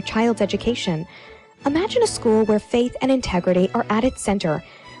component in your child's education? Imagine a school where faith and integrity are at its center,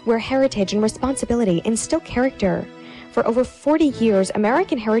 where heritage and responsibility instill character. For over 40 years,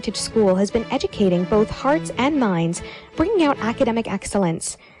 American Heritage School has been educating both hearts and minds, bringing out academic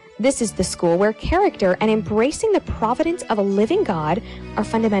excellence. This is the school where character and embracing the providence of a living God are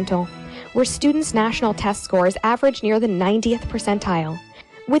fundamental, where students' national test scores average near the 90th percentile.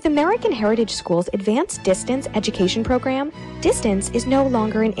 With American Heritage School's Advanced Distance Education Program, distance is no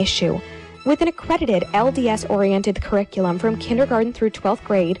longer an issue. With an accredited LDS-oriented curriculum from kindergarten through 12th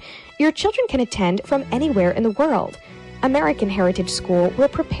grade, your children can attend from anywhere in the world. American Heritage School will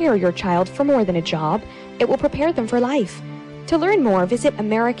prepare your child for more than a job. It will prepare them for life. To learn more, visit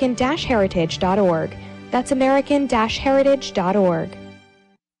American-Heritage.org. That's American-Heritage.org.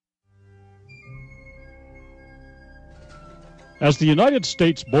 As the United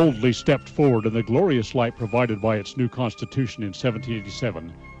States boldly stepped forward in the glorious light provided by its new Constitution in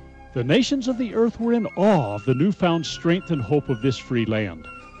 1787, The nations of the earth were in awe of the newfound strength and hope of this free land.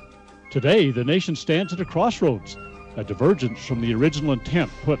 Today, the nation stands at a crossroads. A divergence from the original intent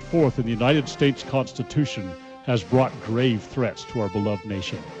put forth in the United States Constitution has brought grave threats to our beloved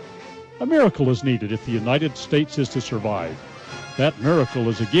nation. A miracle is needed if the United States is to survive. That miracle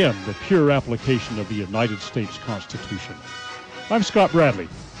is again the pure application of the United States Constitution. I'm Scott Bradley.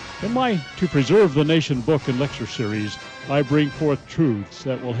 In my To Preserve the Nation book and lecture series, I bring forth truths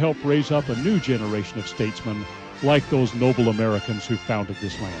that will help raise up a new generation of statesmen like those noble Americans who founded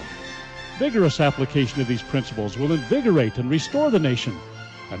this land. Vigorous application of these principles will invigorate and restore the nation,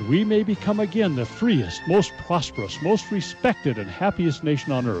 and we may become again the freest, most prosperous, most respected, and happiest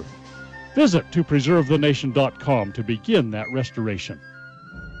nation on earth. Visit topreservethenation.com to begin that restoration.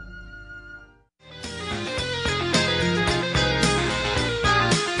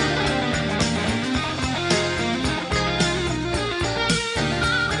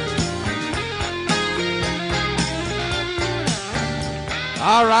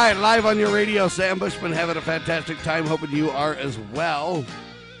 All right, live on your radio, Sam Bushman, having a fantastic time. Hoping you are as well.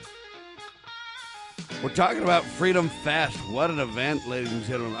 We're talking about Freedom Fest. What an event, ladies and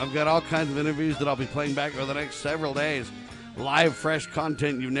gentlemen. I've got all kinds of interviews that I'll be playing back over the next several days. Live, fresh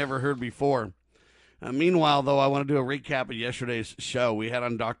content you've never heard before. Meanwhile, though, I want to do a recap of yesterday's show. We had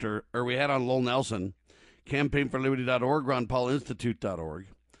on Lowell Nelson, campaignforliberty.org, RonPaulInstitute.org.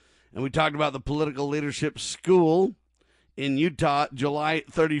 And we talked about the Political Leadership School in Utah, July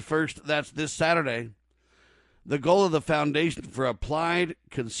 31st. That's this Saturday. The goal of the Foundation for Applied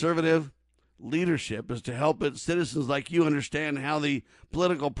Conservative Leadership is to help its citizens like you understand how the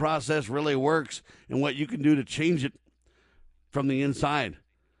political process really works and what you can do to change it from the inside.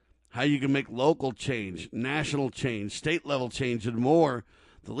 How you can make local change, national change, state level change, and more.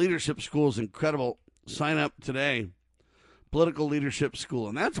 The Leadership School is incredible. Sign up today. Political Leadership School.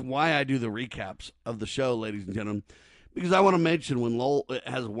 And that's why I do the recaps of the show, ladies and gentlemen. Because I want to mention when Lowell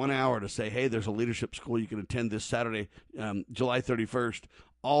has 1 hour to say, hey, there's a leadership school you can attend this Saturday, July 31st,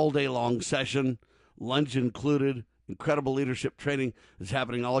 all day long session, lunch included, incredible leadership training that's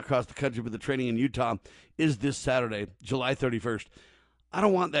happening all across the country, but the training in Utah is this Saturday, July 31st. I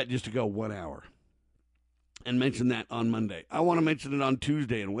don't want that just to go 1 hour and mention that on Monday. I want to mention it on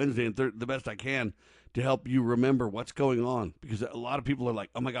Tuesday and Wednesday and the best I can to help you remember what's going on. Because a lot of people are like,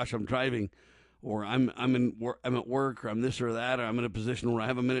 oh my gosh, I'm driving, or I'm at work, or I'm this or that, or I'm in a position where I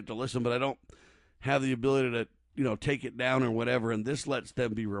have a minute to listen, but I don't have the ability to, take it down or whatever. And this lets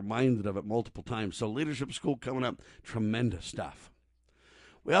them be reminded of it multiple times. So Leadership School coming up, tremendous stuff.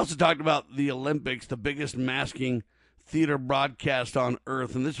 We also talked about the Olympics, the biggest masking theater broadcast on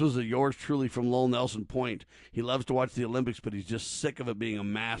earth. And this was a yours truly from Lowell Nelson Point. He loves to watch the Olympics, but he's just sick of it being a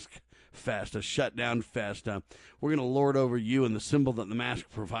mask fest, a shutdown fest. We're going to lord over you and the symbol that the mask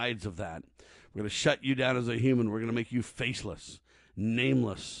provides of that. We're going to shut you down as a human. We're going to make you faceless,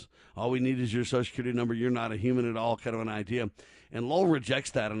 nameless. All we need is your Social Security number. You're not a human at all, kind of an idea. And Lowell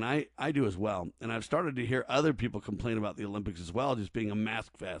rejects that, and I do as well. And I've started to hear other people complain about the Olympics as well, just being a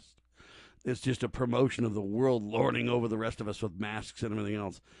mask fest. It's just a promotion of the world lording over the rest of us with masks and everything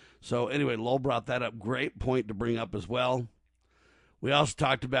else. So anyway, Lowell brought that up. Great point to bring up as well. We also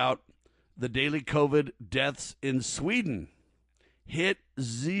talked about the daily COVID deaths in Sweden hit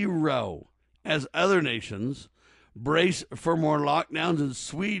 0 as other nations brace for more lockdowns. In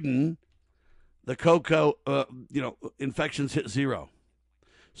Sweden, the COCO, infections hit 0.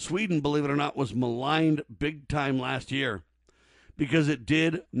 Sweden, believe it or not, was maligned big time last year because it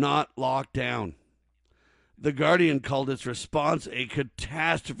did not lock down. The Guardian called its response a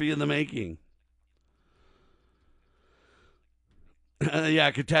catastrophe in the making.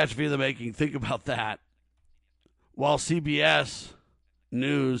 Catastrophe in the making. Think about that. While CBS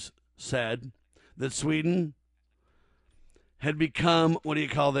News said that Sweden had become,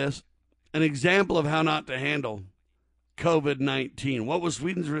 an example of how not to handle COVID-19. What was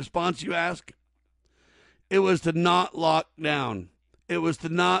Sweden's response, you ask? It was to not lock down. It was to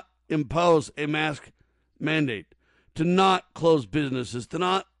not impose a mask mandate, to not close businesses, to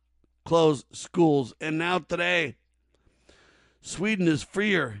not close schools. And now today, Sweden is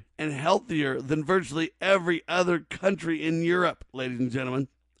freer and healthier than virtually every other country in Europe, ladies and gentlemen.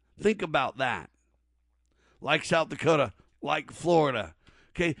 Think about that. Like South Dakota, like Florida.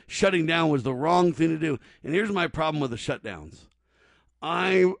 Okay, shutting down was the wrong thing to do. And here's my problem with the shutdowns.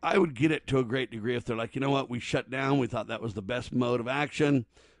 I would get it to a great degree if they're like, you know what, we shut down. We thought that was the best mode of action.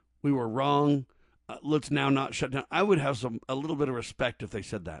 We were wrong. Let's now not shut down. I would have a little bit of respect if they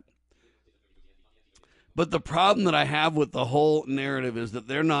said that. But the problem that I have with the whole narrative is that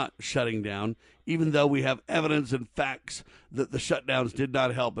they're not shutting down, even though we have evidence and facts that the shutdowns did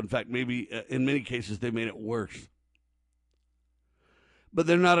not help. In fact, maybe in many cases they made it worse. But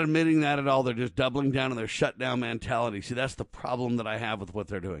they're not admitting that at all. They're just doubling down on their shutdown mentality. See, that's the problem that I have with what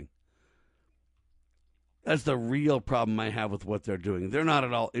they're doing. That's the real problem I have with what they're doing. They're not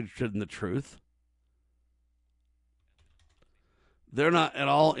at all interested in the truth. They're not at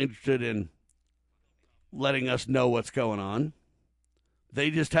all interested in letting us know what's going on.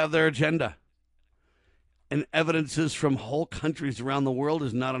 They just have their agenda. And evidences from whole countries around the world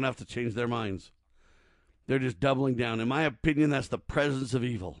is not enough to change their minds. They're just doubling down. In my opinion, that's the presence of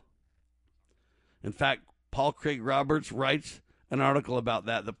evil. In fact, Paul Craig Roberts writes an article about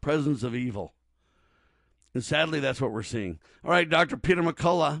that, the presence of evil. And sadly, that's what we're seeing. All right, Dr. Peter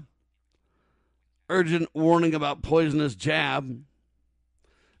McCullough, urgent warning about poisonous jab.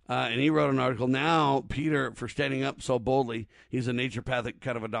 And he wrote an article. Now, Peter, for standing up so boldly, he's a naturopathic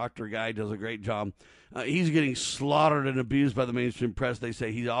kind of a doctor guy, does a great job. He's getting slaughtered and abused by the mainstream press. They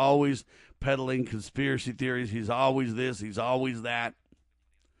say he's always peddling conspiracy theories. He's always this. He's always that.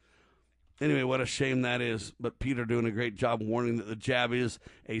 Anyway, what a shame that is. But Peter doing a great job warning that the jab is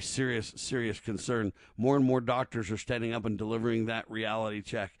a serious, serious concern. More and more doctors are standing up and delivering that reality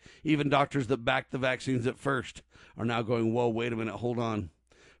check. Even doctors that backed the vaccines at first are now going, whoa, wait a minute, hold on.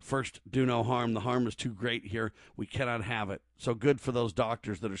 First, do no harm. The harm is too great here. We cannot have it. So good for those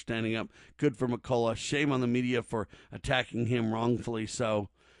doctors that are standing up. Good for McCullough. Shame on the media for attacking him wrongfully so.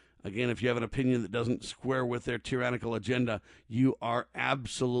 Again, if you have an opinion that doesn't square with their tyrannical agenda, you are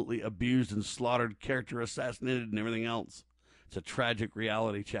absolutely abused and slaughtered, character assassinated, and everything else. It's a tragic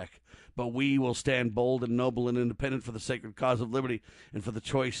reality check. But we will stand bold and noble and independent for the sacred cause of liberty and for the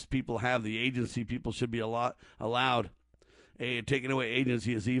choice people have, the agency people should be allowed. Taking away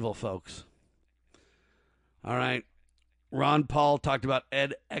agency is evil, folks. All right. Ron Paul talked about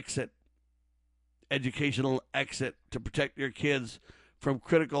exit, educational exit to protect your kids from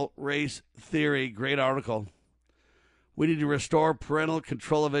critical race theory. Great article. We need to restore parental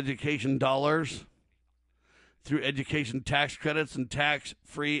control of education dollars through education tax credits and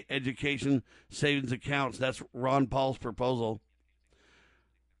tax-free education savings accounts. That's Ron Paul's proposal.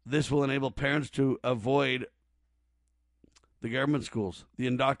 This will enable parents to avoid the government schools, the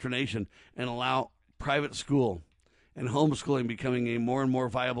indoctrination, and allow private school and homeschooling becoming a more and more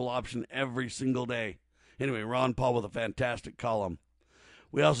viable option every single day. Anyway, Ron Paul with a fantastic column.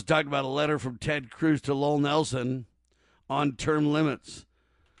 We also talked about a letter from Ted Cruz to Lowell Nelson on term limits.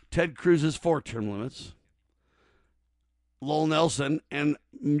 Ted Cruz is for term limits. Lowell Nelson and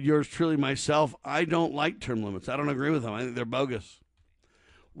yours truly, myself, I don't like term limits. I don't agree with them. I think they're bogus.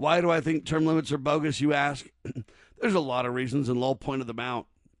 Why do I think term limits are bogus, you ask? There's a lot of reasons, and Lowell pointed them out.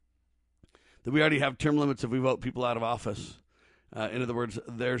 That we already have term limits if we vote people out of office. In other words,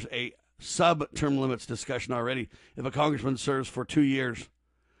 there's a sub-term limits discussion already. If a congressman serves for 2 years,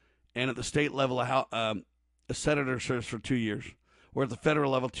 and at the state level, a senator serves for 2 years, or at the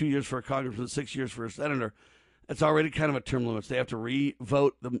federal level, 2 years for a congressman, 6 years for a senator, that's already kind of a term limit. They have to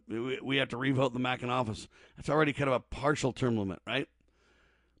re-vote we have to re-vote them back in office. That's already kind of a partial term limit, right?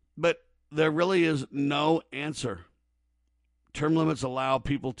 But there really is no answer. Term limits allow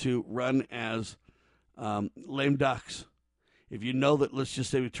people to run as lame ducks. If you know that, let's just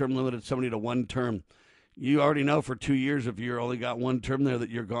say we term limited somebody to one term, you already know for 2 years if you're only got one term there that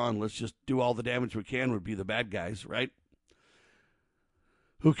you're gone. Let's just do all the damage we can would be the bad guys, right?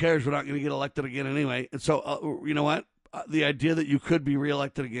 Who cares? We're not going to get elected again anyway. And so, you know what? The idea that you could be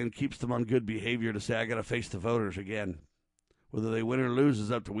reelected again keeps them on good behavior to say, I got to face the voters again. Whether they win or lose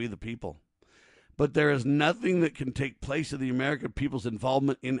is up to we the people. But there is nothing that can take place of the American people's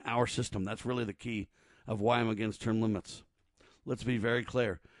involvement in our system. That's really the key of why I'm against term limits. Let's be very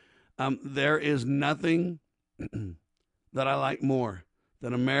clear. There is nothing that I like more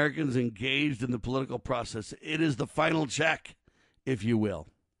than Americans engaged in the political process. It is the final check, if you will.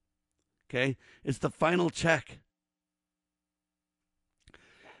 Okay? It's the final check.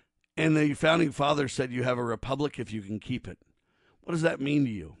 And the founding fathers said you have a republic if you can keep it. What does that mean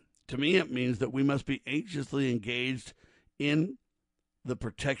to you? To me, it means that we must be anxiously engaged in the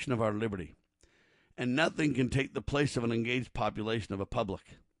protection of our liberty. And nothing can take the place of an engaged population of a public,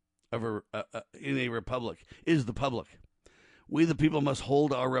 in a republic, is the public. We, the people, must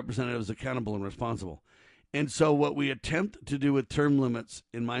hold our representatives accountable and responsible. And so what we attempt to do with term limits,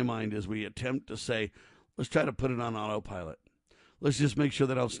 in my mind, is we attempt to say, let's try to put it on autopilot. Let's just make sure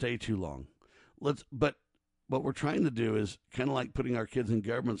they don't stay too long. But what we're trying to do is kind of like putting our kids in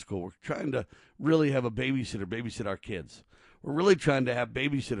government school. We're trying to really have a babysitter babysit our kids. We're really trying to have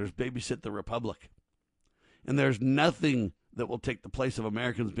babysitters babysit the republic. And there's nothing that will take the place of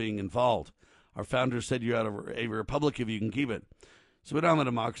Americans being involved. Our founders said you have a republic if you can keep it. So we don't have a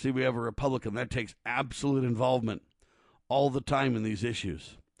democracy, we have a republic, and that takes absolute involvement all the time in these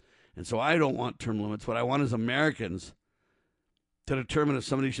issues. And so I don't want term limits. What I want is Americans to determine if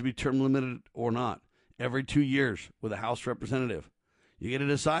somebody should be term limited or not. Every 2 years with a House representative, you get to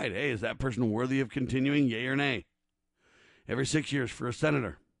decide, hey, is that person worthy of continuing, yay or nay? Every 6 years for a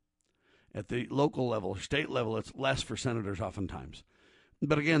senator. At the local level, state level, it's less for senators oftentimes.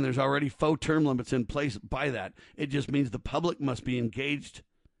 But again, there's already faux term limits in place by that. It just means the public must be engaged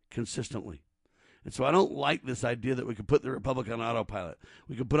consistently. And so I don't like this idea that we could put the Republic on autopilot.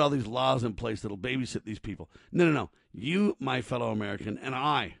 We could put all these laws in place that'll babysit these people. No. You, my fellow American, and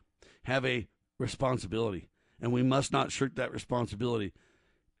I have a responsibility, and we must not shirk that responsibility.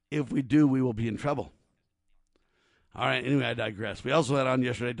 If we do, we will be in trouble. All right, anyway, I digress. We also had on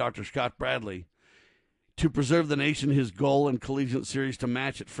yesterday Dr. Scott Bradley. To preserve the nation, his goal and collegiate series to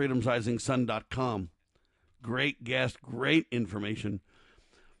match at freedomsrisingsun.com. Great guest, great information.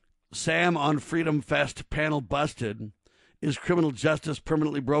 Sam on Freedom Fest panel busted. Is criminal justice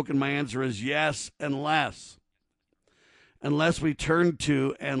permanently broken? My answer is yes, unless we turn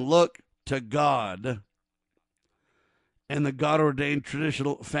to and look to God and the God-ordained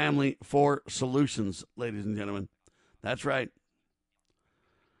traditional family for solutions, ladies and gentlemen. That's right.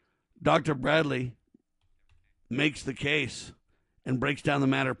 Dr. Bradley makes the case and breaks down the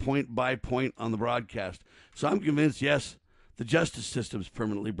matter point by point on the broadcast. So I'm convinced, yes, the justice system is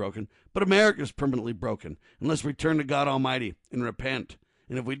permanently broken, but America is permanently broken unless we turn to God Almighty and repent.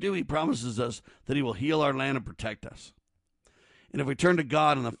 And if we do, he promises us that he will heal our land and protect us. And if we turn to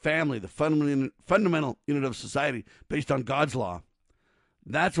God and the family, the fundamental unit of society based on God's law,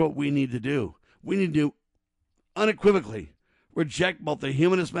 that's what we need to do. We need to unequivocally reject both the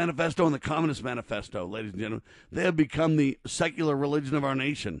Humanist Manifesto and the Communist Manifesto, ladies and gentlemen. They have become the secular religion of our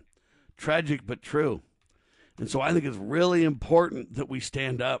nation. Tragic but true. And so I think it's really important that we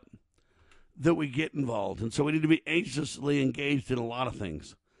stand up, that we get involved. And so we need to be anxiously engaged in a lot of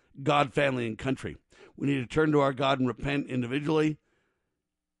things. God, family, and country. We need to turn to our God and repent individually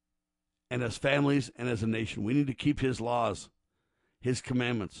and as families and as a nation. We need to keep his laws, his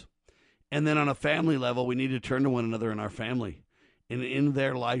commandments. And then on a family level, we need to turn to one another in our family. And in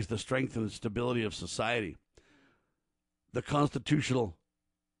there lies the strength and the stability of society. The constitutional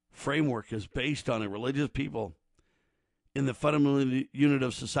framework is based on a religious people in the fundamental unit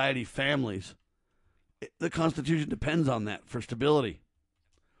of society, families. The Constitution depends on that for stability.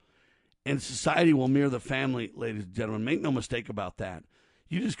 And society will mirror the family, ladies and gentlemen. Make no mistake about that.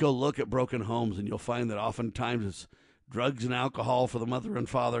 You just go look at broken homes, and you'll find that oftentimes it's drugs and alcohol for the mother and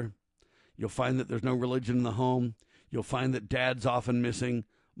father. You'll find that there's no religion in the home. You'll find that dad's often missing,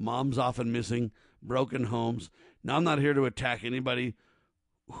 mom's often missing, broken homes. Now, I'm not here to attack anybody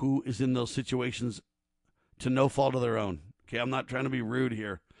who is in those situations to no fault of their own. Okay, I'm not trying to be rude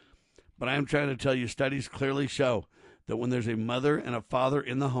here. But I am trying to tell you, studies clearly show that when there's a mother and a father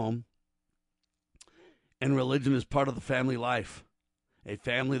in the home, and religion is part of the family life, a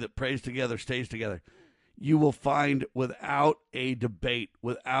family that prays together, stays together, you will find without a debate,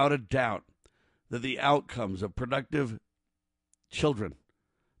 without a doubt, that the outcomes of productive children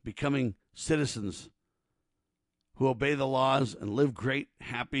becoming citizens who obey the laws and live great,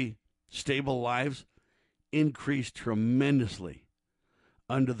 happy, stable lives increase tremendously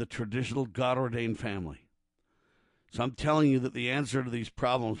under the traditional God-ordained family. So I'm telling you that the answer to these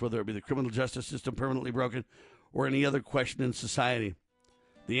problems, whether it be the criminal justice system permanently broken or any other question in society,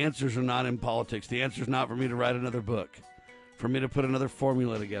 the answers are not in politics. The answer is not for me to write another book, for me to put another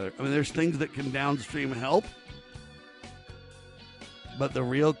formula together. I mean, there's things that can downstream help, but the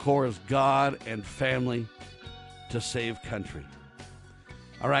real core is God and family to save country.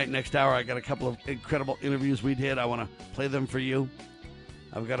 All right, next hour, I got a couple of incredible interviews we did. I want to play them for you.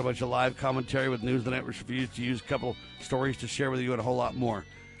 I've got a bunch of live commentary with News the Network reviews to use, a couple stories to share with you, and a whole lot more.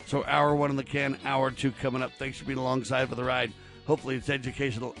 So hour one in the can, hour two coming up. Thanks for being alongside for the ride. Hopefully it's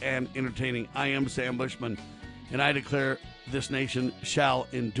educational and entertaining. I am Sam Bushman, and I declare this nation shall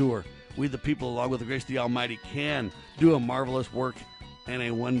endure. We the people, along with the grace of the Almighty, can do a marvelous work and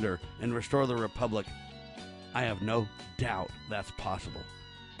a wonder and restore the Republic. I have no doubt that's possible.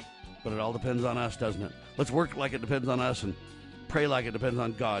 But it all depends on us, doesn't it? Let's work like it depends on us and pray like it depends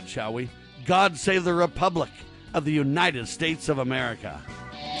on God, shall we? God save the Republic of the United States of America.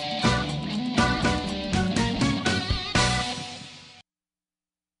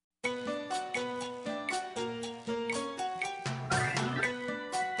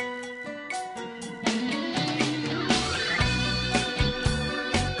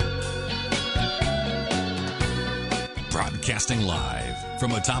 Broadcasting live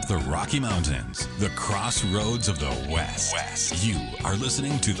from atop the Rocky Mountains, the crossroads of the West. You are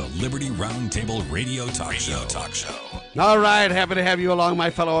listening to the Liberty Roundtable Radio Talk Show. All right, happy to have you along, my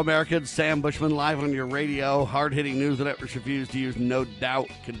fellow Americans. Sam Bushman live on your radio. Hard-hitting news that networks refuse to use, no doubt,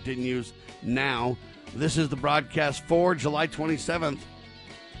 continues now. This is the broadcast for July 27th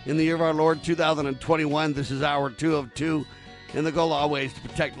in the year of our Lord 2021. This is hour 2 of 2. And the goal always to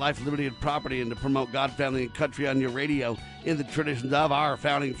protect life, liberty, and property, and to promote God, family, and country on your radio in the traditions of our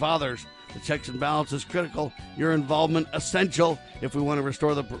founding fathers. The checks and balances critical. Your involvement essential if we want to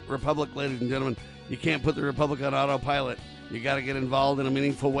restore the republic, ladies and gentlemen. You can't put the republic on autopilot. You got to get involved in a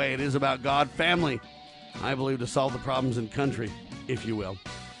meaningful way. It is about God, family, I believe, to solve the problems in country, if you will.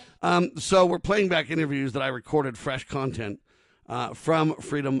 So we're playing back interviews that I recorded, fresh content from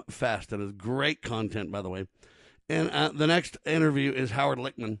Freedom Fest. And it's great content, by the way. And the next interview is Howard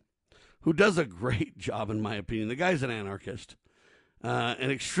Lichtman, who does a great job, in my opinion. The guy's an anarchist, an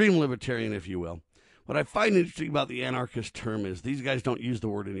extreme libertarian, if you will. What I find interesting about the anarchist term is these guys don't use the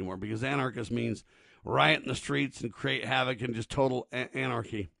word anymore because anarchist means riot in the streets and create havoc and just total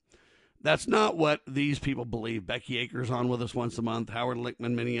anarchy. That's not what these people believe. Becky Akers on with us once a month, Howard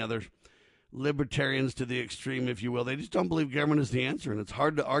Lichtman, many others. Libertarians to the extreme, if you will. They just don't believe government is the answer, and it's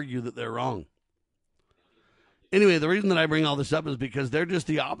hard to argue that they're wrong. Anyway, the reason that I bring all this up is because they're just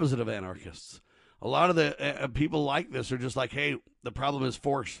the opposite of anarchists. A lot of the people like this are just like, hey, the problem is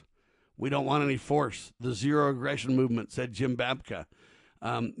force. We don't want any force. The zero aggression movement, said Jim Babka.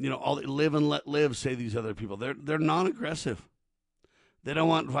 All live and let live, say these other people. They're non-aggressive. They don't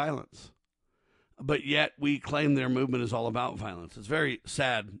want violence. But yet we claim their movement is all about violence. It's very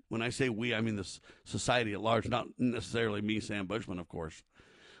sad. When I say we, I mean the society at large, not necessarily me, Sam Bushman, of course.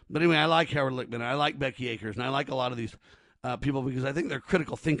 But anyway, I like Howard Lichtman, I like Becky Akers, and I like a lot of these people because I think they're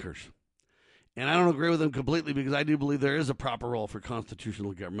critical thinkers. And I don't agree with them completely because I do believe there is a proper role for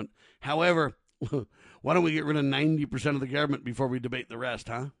constitutional government. However, why don't we get rid of 90% of the government before we debate the rest,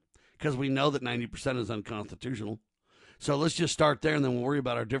 huh? Because we know that 90% is unconstitutional. So let's just start there and then we'll worry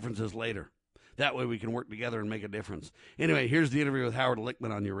about our differences later. That way we can work together and make a difference. Anyway, here's the interview with Howard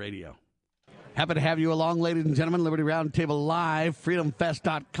Lichtman on your radio. Happy to have you along, ladies and gentlemen. Liberty Roundtable Live,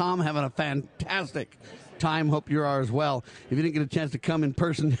 freedomfest.com. Having a fantastic time. Hope you are as well. If you didn't get a chance to come in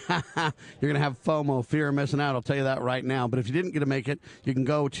person, you're going to have FOMO, fear of missing out. I'll tell you that right now. But if you didn't get to make it, you can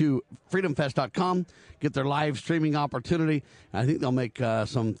go to freedomfest.com, get their live streaming opportunity. I think they'll make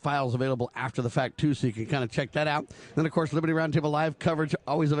some files available after the fact, too, so you can kind of check that out. Then, of course, Liberty Roundtable Live coverage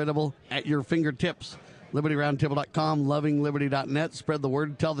always available at your fingertips. LibertyRoundtable.com, lovingliberty.net. Spread the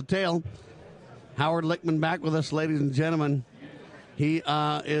word, tell the tale. Howard Lichtman back with us, ladies and gentlemen. He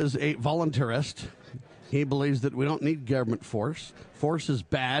is a voluntarist. He believes that we don't need government force. Force is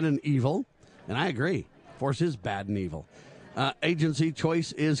bad and evil, and I agree. Force is bad and evil. Agency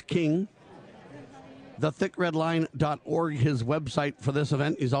choice is king. TheThickRedLine.org, his website for this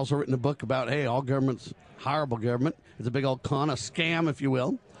event. He's also written a book about, hey, all government's horrible government. It's a big old con, a scam, if you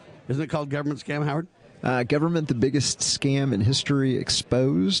will. Isn't it called Government Scam, Howard? Government, the biggest scam in history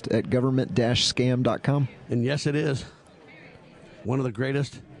exposed at government-scam.com. And yes, it is. One of the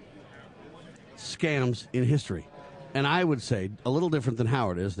greatest scams in history. And I would say, a little different than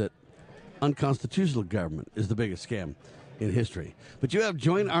Howard, is that unconstitutional government is the biggest scam in history. But you have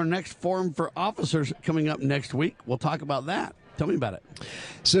joined our next forum for officers coming up next week. We'll talk about that. Tell me about it.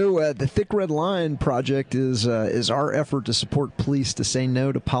 So the Thick Red Line project is our effort to support police to say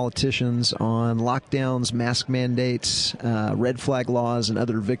no to politicians on lockdowns, mask mandates, red flag laws, and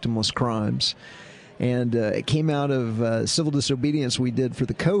other victimless crimes. And it came out of civil disobedience we did for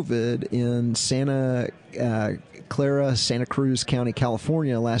the COVID in Santa Clara, Santa Cruz County,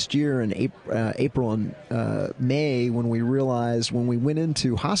 California last year in April and May, when we realized when we went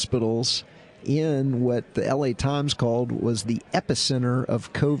into hospitals in what the LA Times called was the epicenter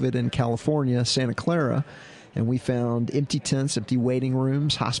of COVID in California, Santa Clara. And we found empty tents, empty waiting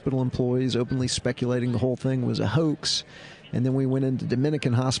rooms, hospital employees openly speculating the whole thing was a hoax. And then we went into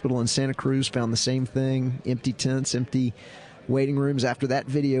Dominican Hospital in Santa Cruz, found the same thing, empty tents, empty waiting rooms. After that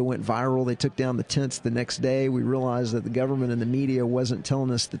video went viral, they took down the tents the next day. We realized that the government and the media wasn't telling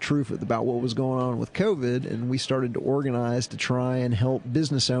us the truth about what was going on with COVID, and we started to organize to try and help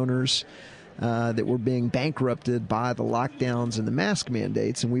business owners that were being bankrupted by the lockdowns and the mask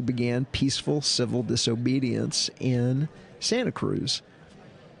mandates, and we began peaceful civil disobedience in Santa Cruz.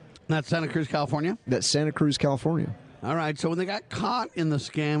 That's Santa Cruz, California? That's Santa Cruz, California. All right, so when they got caught in the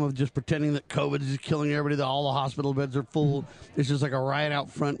scam of just pretending that COVID is just killing everybody, that all the hospital beds are full, it's just like a riot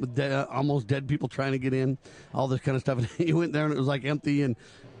out front with almost dead people trying to get in, all this kind of stuff, and you went there and it was like empty, and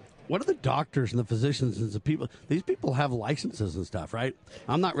What are the doctors and the physicians and the people? These people have licenses and stuff, right?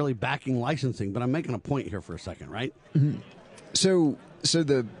 I'm not really backing licensing, but I'm making a point here for a second, right? Mm-hmm. So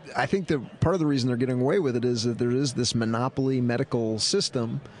I think the part of the reason they're getting away with it is that there is this monopoly medical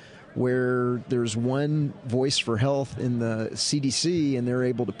system where there's one voice for health in the CDC, and they're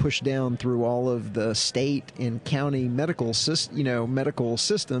able to push down through all of the state and county medical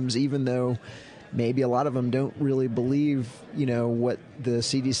systems, even though maybe a lot of them don't really believe, what the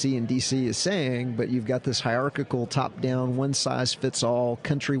CDC and DC is saying. But you've got this hierarchical, top-down, one-size-fits-all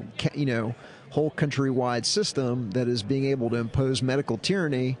country, whole countrywide system that is being able to impose medical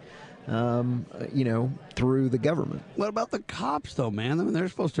tyranny, through the government. What about the cops, though, man? I mean, they're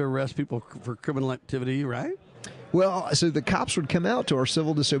supposed to arrest people for criminal activity, right? Well, so the cops would come out to our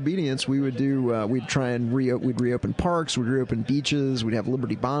civil disobedience. We would do, we'd try and we'd reopen parks, we'd reopen beaches, we'd have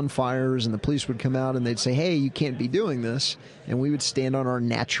Liberty bonfires, and the police would come out and they'd say, hey, you can't be doing this. And we would stand on our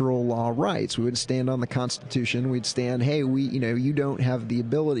natural law rights. We would stand on the Constitution. We'd stand, hey, you don't have the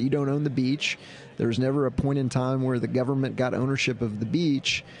ability, you don't own the beach. There's never a point in time where the government got ownership of the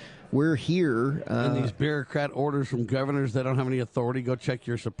beach. We're here. And these bureaucrat orders from governors that don't have any authority, go check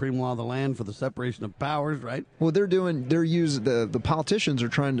your supreme law of the land for the separation of powers, right? Well, the politicians are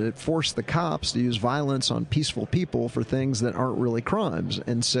trying to force the cops to use violence on peaceful people for things that aren't really crimes.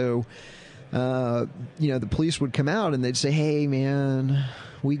 And so, the police would come out and they'd say, hey, man,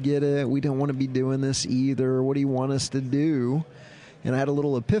 we get it. We don't want to be doing this either. What do you want us to do? And I had a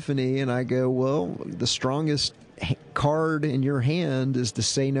little epiphany, and I go, well, the strongest card in your hand is to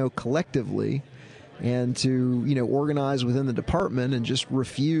say no collectively and to, organize within the department and just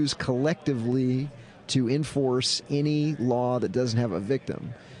refuse collectively to enforce any law that doesn't have a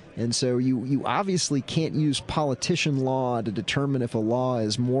victim. And so you obviously can't use politician law to determine if a law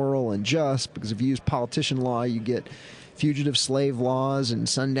is moral and just, because if you use politician law, you get fugitive slave laws and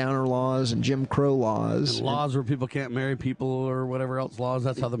sundowner laws and Jim Crow laws. And laws where people can't marry people or whatever else laws.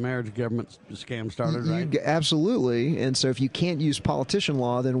 That's how the marriage government scam started, right? Absolutely. And so if you can't use politician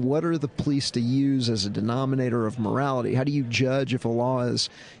law, then what are the police to use as a denominator of morality? How do you judge if a law is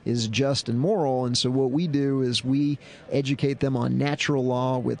just and moral? And so what we do is we educate them on natural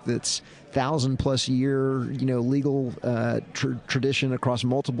law with its 1,000+ year, legal tradition across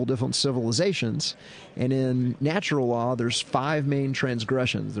multiple different civilizations. And in natural law, there's 5 main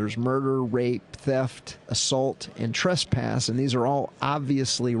transgressions. There's murder, rape, theft, assault, and trespass. And these are all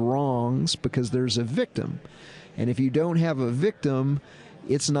obviously wrongs because there's a victim. And if you don't have a victim,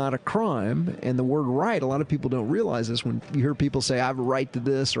 it's not a crime. And the word right, a lot of people don't realize this. When you hear people say, I have a right to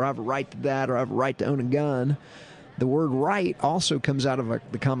this, or I have a right to that, or I have a right to own a gun, the word right also comes out of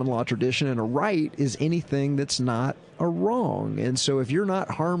the common law tradition, and a right is anything that's not a wrong. And so if you're not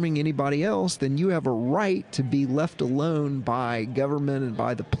harming anybody else, then you have a right to be left alone by government and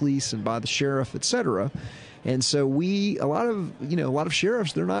by the police and by the sheriff, etc. And so a lot of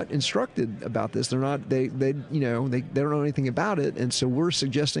sheriffs, they're not instructed about this. They don't know anything about it. And so we're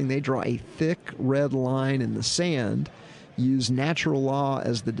suggesting they draw a thick red line in the sand, use natural law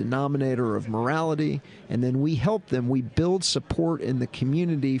as the denominator of morality, and then we help them. We build support in the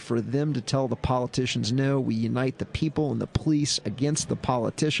community for them to tell the politicians no. We unite the people and the police against the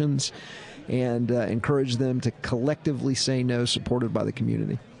politicians and encourage them to collectively say no, supported by the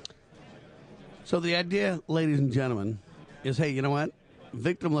community. So the idea, ladies and gentlemen, is, hey, you know what?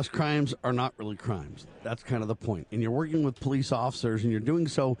 Victimless crimes are not really crimes. That's kind of the point. And you're working with police officers, and you're doing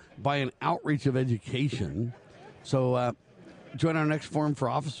so by an outreach of education. So join our next forum for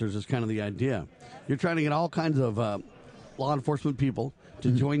officers is kind of the idea. You're trying to get all kinds of law enforcement people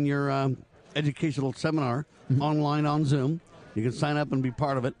to join your educational seminar online on Zoom. You can sign up and be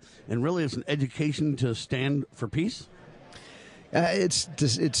part of it. And really, it's an education to stand for peace. It's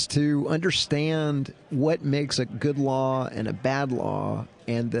to understand what makes a good law and a bad law,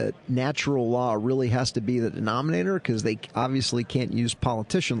 and that natural law really has to be the denominator because they obviously can't use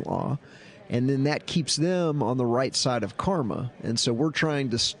politician law. And then that keeps them on the right side of karma. And so we're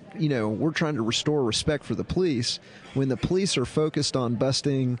trying to restore respect for the police. When the police are focused on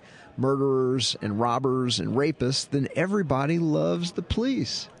busting murderers and robbers and rapists, then everybody loves the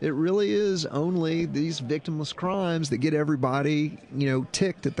police. It really is only these victimless crimes that get everybody,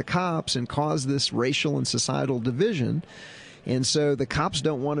 ticked at the cops and cause this racial and societal division. And so the cops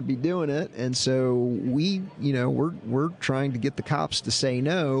don't want to be doing it. And so we're trying to get the cops to say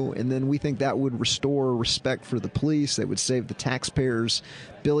no. And then we think that would restore respect for the police. That would save the taxpayers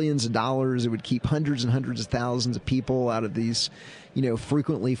billions of dollars. It would keep hundreds and hundreds of thousands of people out of these,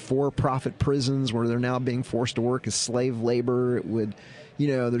 frequently for-profit prisons where they're now being forced to work as slave labor. It would,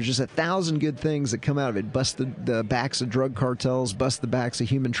 there's just 1,000 good things that come out of it. Bust the backs of drug cartels, bust the backs of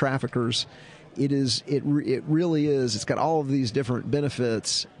human traffickers. It really is. It's got all of these different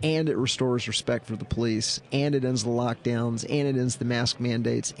benefits, and it restores respect for the police, and it ends the lockdowns, and it ends the mask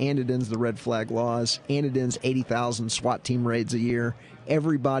mandates, and it ends the red flag laws, and it ends 80,000 SWAT team raids a year.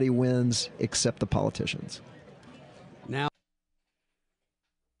 Everybody wins except the politicians. Now,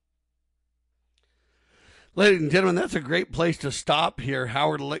 ladies and gentlemen, that's a great place to stop here.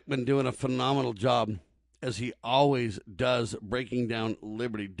 Howard Lichtman doing a phenomenal job, as he always does, breaking down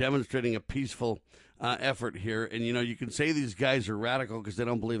liberty, demonstrating a peaceful effort here. And, you can say these guys are radical because they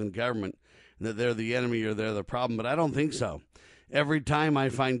don't believe in government, and that they're the enemy or they're the problem, but I don't think so. Every time I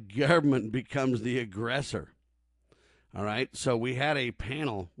find government becomes the aggressor. All right? So we had a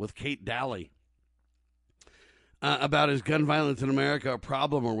panel with Kate Daly about is gun violence in America a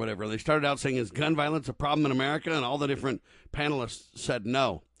problem or whatever. They started out saying, is gun violence a problem in America? And all the different panelists said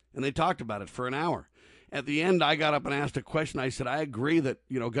no. And they talked about it for an hour. At the end, I got up and asked a question. I said, I agree that,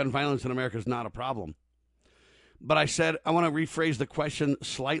 gun violence in America is not a problem. But I said, I want to rephrase the question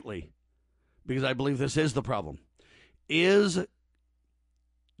slightly because I believe this is the problem. Is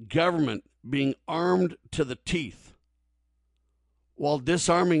government being armed to the teeth while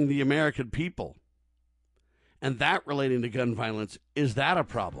disarming the American people, and that relating to gun violence, is that a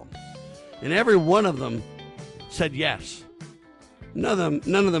problem? And every one of them said yes. None of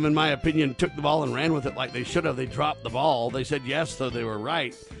them, in my opinion, took the ball and ran with it like they should have. They dropped the ball. They said yes, though they were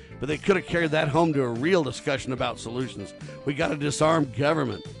right. But they could have carried that home to a real discussion about solutions. We got to disarm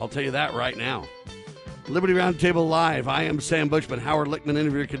government. I'll tell you that right now. Liberty Roundtable Live. I am Sam Bushman. Howard Lichtman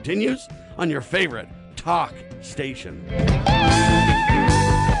interview continues on your favorite talk station.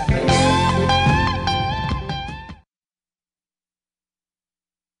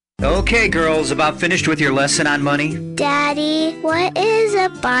 Okay, girls, about finished with your lesson on money? Daddy, what is a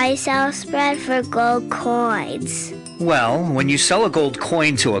buy-sell spread for gold coins? Well, when you sell a gold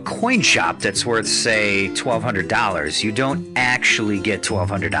coin to a coin shop that's worth, say, $1,200, you don't actually get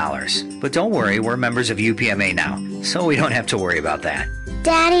 $1,200. But don't worry, we're members of UPMA now, so we don't have to worry about that.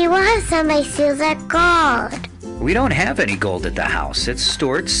 Daddy, what if somebody steals that gold? We don't have any gold at the house. It's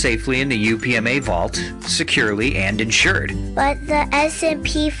stored safely in the UPMA vault, securely and insured. But the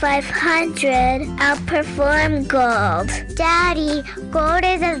S&P 500 outperformed gold. Daddy, gold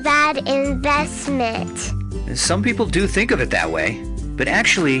is a bad investment. Some people do think of it that way, but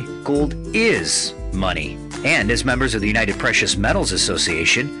actually, gold is money. And as members of the United Precious Metals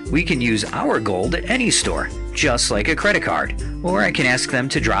Association, we can use our gold at any store, just like a credit card. Or I can ask them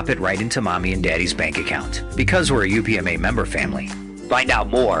to drop it right into Mommy and Daddy's bank account, because we're a UPMA member family. Find out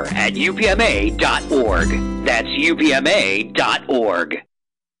more at upma.org. That's upma.org.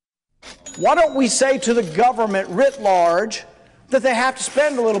 Why don't we say to the government writ large that they have to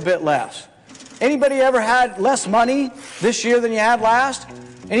spend a little bit less? Anybody ever had less money this year than you had last?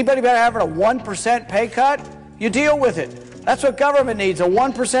 Anybody ever having a 1% pay cut? You deal with it. That's what government needs, a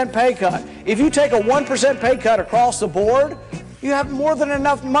 1% pay cut. If you take a 1% pay cut across the board, you have more than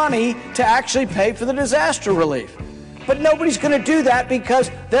enough money to actually pay for the disaster relief. But nobody's going to do that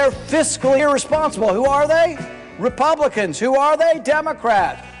because they're fiscally irresponsible. Who are they? Republicans. Who are they?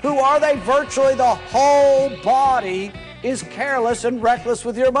 Democrats. Who are they? Virtually the whole body is careless and reckless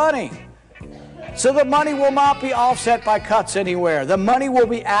with your money. So the money will not be offset by cuts anywhere. The money will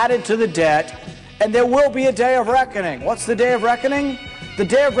be added to the debt, and there will be a day of reckoning. What's the day of reckoning? The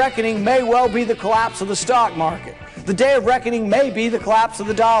day of reckoning may well be the collapse of the stock market. The day of reckoning may be the collapse of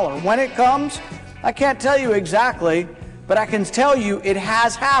the dollar. When it comes, I can't tell you exactly, but I can tell you it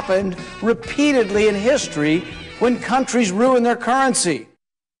has happened repeatedly in history when countries ruin their currency.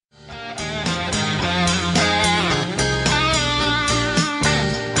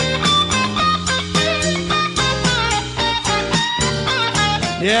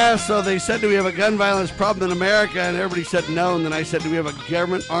 Yeah, so they said, do we have a gun violence problem in America? And everybody said no. And then I said, do we have a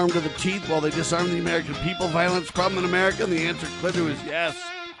government armed to the teeth while they disarm the American people violence problem in America? And the answer clearly was yes.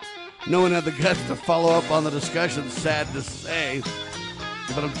 No one had the guts to follow up on the discussion, sad to say.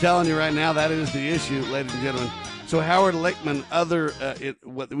 But I'm telling you right now, that is the issue, ladies and gentlemen. So Howard Lichtman,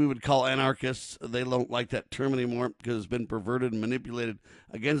 what we would call anarchists, they don't like that term anymore because it's been perverted and manipulated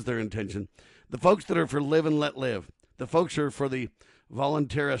against their intention. The folks that are for live and let live, the folks who are for the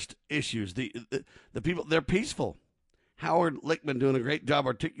voluntarist issues, the people, they're peaceful. Howard Lichtman doing a great job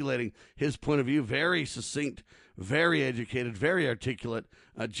articulating his point of view, very succinct, very educated, very articulate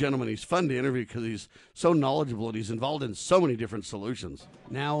gentleman. He's fun to interview because he's so knowledgeable and he's involved in so many different solutions.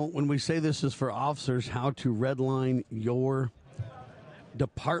 Now, when we say this is for officers, how to redline your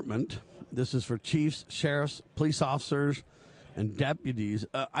department, this is for chiefs, sheriffs, police officers, and deputies.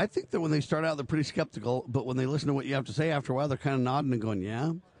 I think that when they start out, they're pretty skeptical, but when they listen to what you have to say after a while, they're kind of nodding and going,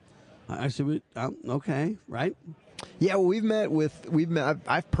 "Yeah, I see what. Okay, right." Yeah, well,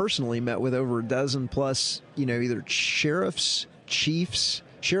 I've personally met with over a dozen plus, either sheriffs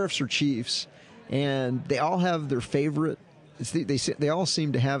or chiefs, and they all have their favorite. They all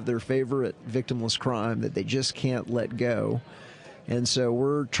seem to have their favorite victimless crime that they just can't let go. And so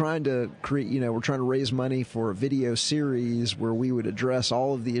we're trying to raise money for a video series where we would address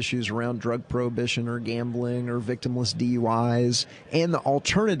all of the issues around drug prohibition or gambling or victimless DUIs and the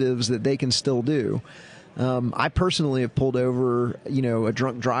alternatives that they can still do. I personally have pulled over, a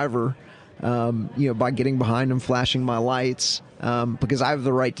drunk driver, by getting behind him, flashing my lights, because I have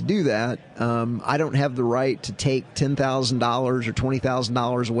the right to do that. I don't have the right to take $10,000 or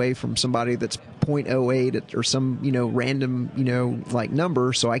 $20,000 away from somebody that's 0.08 or some, random,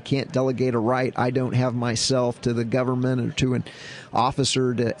 number. So I can't delegate a right I don't have myself to the government or to an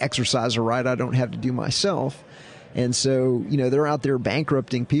officer to exercise a right I don't have to do myself. And so, they're out there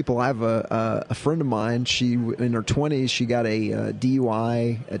bankrupting people. I have a friend of mine, she, in her 20s, she got a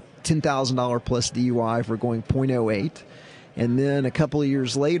DUI, a $10,000 plus DUI for going 0.08. And then a couple of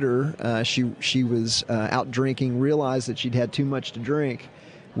years later, she was out drinking, realized that she'd had too much to drink,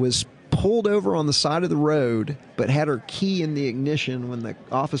 was pulled over on the side of the road, but had her key in the ignition when the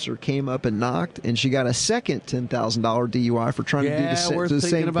officer came up and knocked, and she got a second $10,000 DUI for trying to do the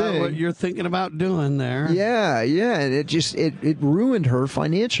same thing. What you're thinking about doing there. Yeah, and it ruined her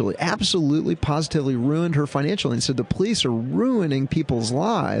financially, absolutely, positively ruined her financially. And so the police are ruining people's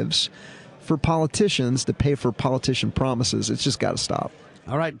lives for politicians to pay for politician promises. It's just got to stop.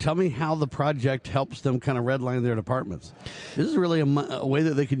 All right, tell me how the project helps them kind of redline their departments. This is really a way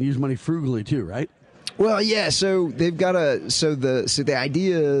that they can use money frugally too, right? Well, yeah. So they've got the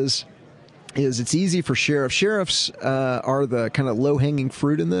idea is it's easy for sheriffs. Sheriffs are the kind of low hanging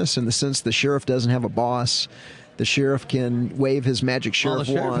fruit in this, in the sense the sheriff doesn't have a boss. The sheriff can wave his magic sheriff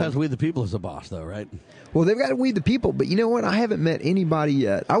wand. Well, the sheriff has We the People as a boss, though, right? Well, they've got We the People, but you know what? I haven't met anybody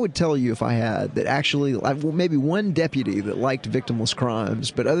yet. I would tell you if I had that actually, maybe one deputy that liked victimless crimes,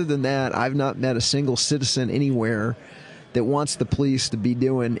 but other than that, I've not met a single citizen anywhere that wants the police to be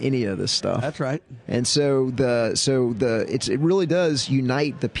doing any of this stuff. That's right. And so it really does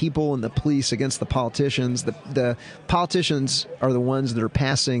unite the people and the police against the politicians. The politicians are the ones that are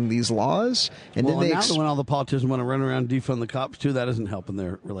passing these laws, and then now when all the politicians want to run around and defund the cops too, that isn't helping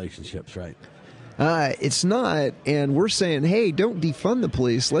their relationships, right? It's not, and we're saying, hey, don't defund the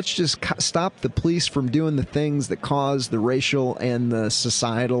police. Let's just stop the police from doing the things that cause the racial and the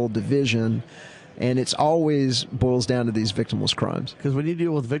societal division. And it's always boils down to these victimless crimes. Because when you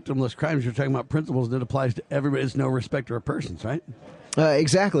deal with victimless crimes, you're talking about principles that applies to everybody. It's no respecter of persons, right?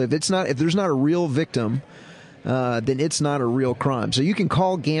 Exactly. If there's not a real victim, then it's not a real crime. So you can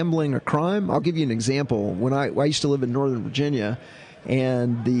call gambling a crime. I'll give you an example. When I used to live in Northern Virginia,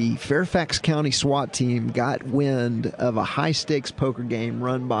 and the Fairfax County SWAT team got wind of a high-stakes poker game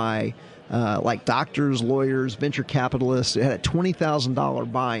run by like doctors, lawyers, venture capitalists. It had a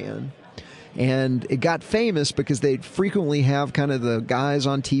 $20,000 buy-in. And it got famous because they'd frequently have kind of the guys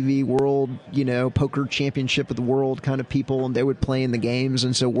on TV, world, poker championship of the world kind of people, and they would play in the games.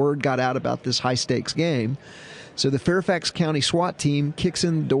 And so word got out about this high-stakes game. So the Fairfax County SWAT team kicks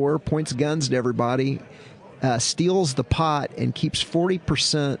in the door, points guns at everybody, steals the pot, and keeps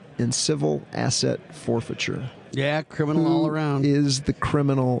 40% in civil asset forfeiture. Yeah, criminal all around. Who is the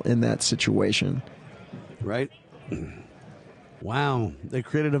criminal in that situation? Right. Wow, they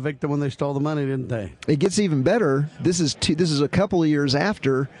created a victim when they stole the money, didn't they? It gets even better. This is a couple of years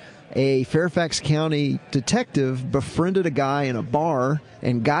after a Fairfax County detective befriended a guy in a bar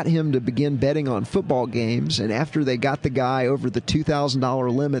and got him to begin betting on football games. And after they got the guy over the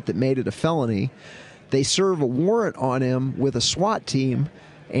 $2,000 limit that made it a felony, they serve a warrant on him with a SWAT team.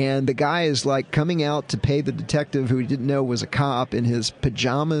 And the guy is like coming out to pay the detective, who he didn't know was a cop, in his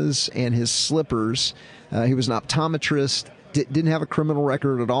pajamas and his slippers. He was an optometrist. Didn't have a criminal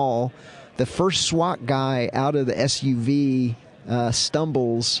record at all. The first SWAT guy out of the SUV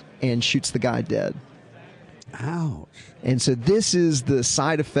stumbles and shoots the guy dead. Ouch. And so this is the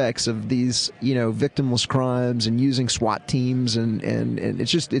side effects of these, victimless crimes and using SWAT teams, and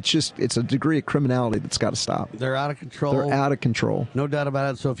it's a degree of criminality that's got to stop. They're out of control. They're out of control. No doubt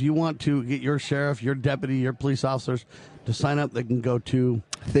about it. So if you want to get your sheriff, your deputy, your police officers to sign up, they can go to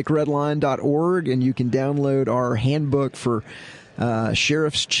thickredline.org, and you can download our handbook for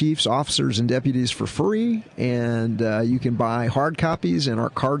sheriffs, chiefs, officers, and deputies for free. And you can buy hard copies and our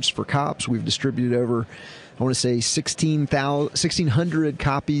cards for cops. We've distributed over I want to say 1,600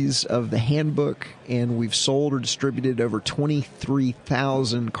 copies of the handbook, and we've sold or distributed over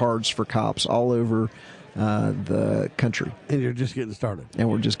 23,000 cards for cops all over the country. And you're just getting started. And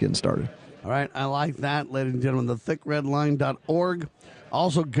we're just getting started. All right, I like that, ladies and gentlemen. TheThickRedLine.org.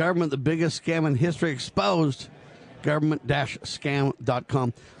 Also, government, the biggest scam in history exposed.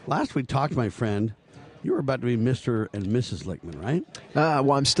 Government-scam.com. Last we talked, my friend, you were about to be Mr. and Mrs. Lichtman, right?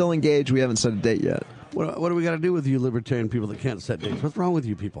 Well, I'm still engaged. We haven't set a date yet. What do we got to do with you libertarian people that can't set dates? What's wrong with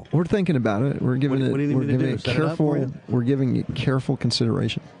you people? We're thinking about it. We're giving What do you need me to do? Set it up for you? We're giving it careful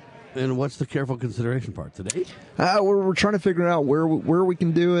consideration. And what's the careful consideration part? The date? We're trying to figure out where we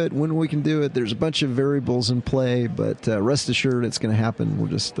can do it, when we can do it. There's a bunch of variables in play, but rest assured it's going to happen. We're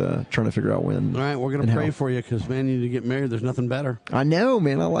just trying to figure out when. All right, we're going to pray for you because, man, you need to get married. There's nothing better. I know,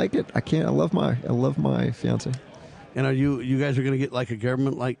 man. I like it. I love my fiance. And are you guys are going to get like a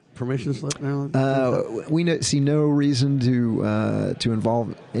government permission slip now? We see no reason to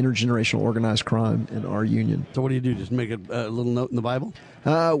involve intergenerational organized crime in our union. So what do you do? Just make a little note in the Bible?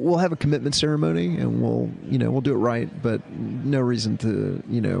 We'll have a commitment ceremony, and we'll do it right, but no reason to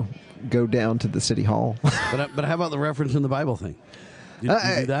go down to the city hall. But how about the reference in the Bible thing? Did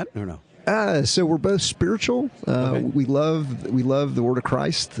you do that or no? So we're both spiritual. Okay. We love the Word of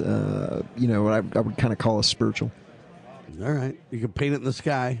Christ. What I would kind of call us spiritual. All right, you can paint it in the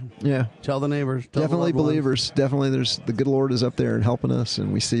sky. Yeah, tell the neighbors. Tell definitely the loved believers. ones. Definitely, there's the good Lord is up there and helping us,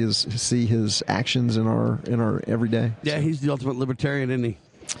 and we see his actions in our everyday. Yeah, he's the ultimate libertarian, isn't he?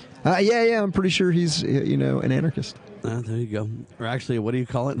 Yeah. I'm pretty sure he's an anarchist. There you go. Or actually, what do you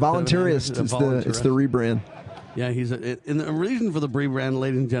call it? Voluntarist. It's the rebrand. Yeah, and the reason for the rebrand,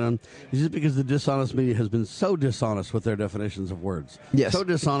 ladies and gentlemen, is just because the dishonest media has been so dishonest with their definitions of words. Yes. So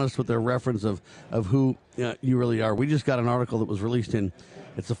dishonest with their reference of who you really are. We just got an article that was released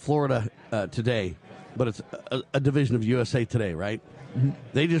it's a Florida Today, but it's a division of USA Today, right? Mm-hmm.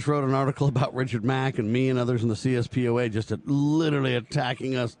 They just wrote an article about Richard Mack and me and others in the CSPOA just literally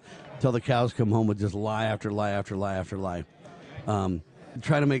attacking us till the cows come home with just lie after lie after lie after lie. Trying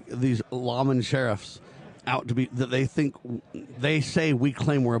to make these lawmen sheriffs out to be that they say we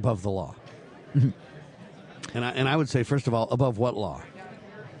claim we're above the law. and I would say, first of all, above what law?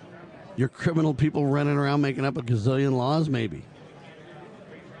 Your criminal people running around making up a gazillion laws, maybe.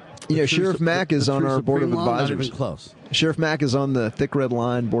 Sheriff Mack is on our board of advisors. Not even close. Sheriff Mack is on the Thick Red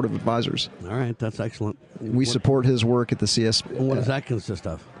Line board of advisors. All right, that's excellent. We support his work at the CS. What does that consist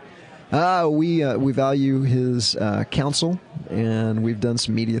of? We value his counsel, and we've done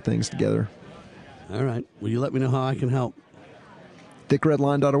some media things together. All right. Will you let me know how I can help?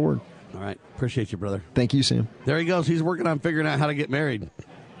 ThickRedLine.org. All right. Appreciate you, brother. Thank you, Sam. There he goes. He's working on figuring out how to get married.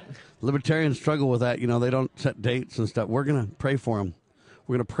 Libertarians struggle with that. They don't set dates and stuff. We're going to pray for them.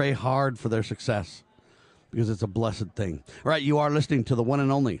 We're going to pray hard for their success because it's a blessed thing. All right. You are listening to the one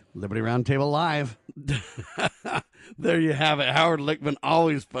and only Liberty Roundtable Live. There you have it. Howard Lichtman,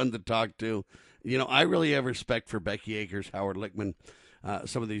 always fun to talk to. I really have respect for Becky Akers, Howard Lichtman.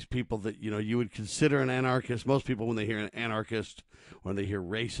 Some of these people that, you would consider an anarchist. Most people, when they hear an anarchist or when they hear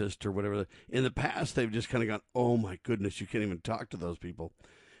racist or whatever, in the past, they've just kind of gone, oh, my goodness, you can't even talk to those people.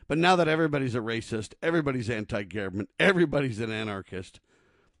 But now that everybody's a racist, everybody's anti-government, everybody's an anarchist,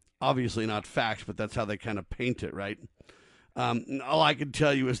 obviously not facts, but that's how they kind of paint it, right? All I can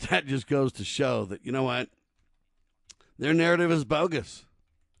tell you is that just goes to show that, you know what? Their narrative is bogus.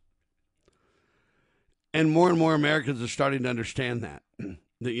 And more Americans are starting to understand that.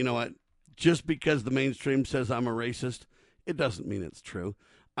 That, you know what, just because the mainstream says I'm a racist, it doesn't mean it's true.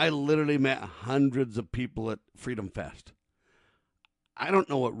 I literally met hundreds of people at Freedom Fest. I don't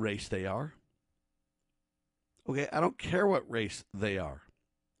know what race they are. Okay, I don't care what race they are.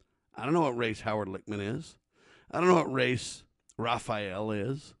 I don't know what race Howard Lichtman is. I don't know what race Raphael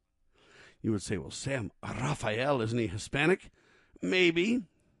is. You would say, well, Sam, Raphael, isn't he Hispanic? Maybe.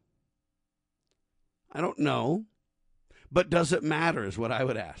 I don't know. But does it matter is what I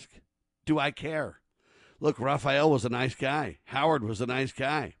would ask. Do I care? Look, Raphael was a nice guy. Howard was a nice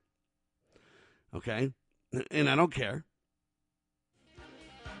guy. Okay? And I don't care.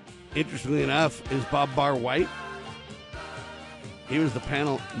 Interestingly enough, is Bob Barr white? He was the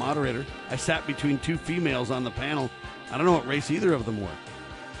panel moderator. I sat between two females on the panel. I don't know what race either of them were.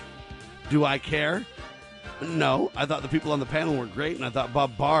 Do I care? No. I thought the people on the panel were great, and I thought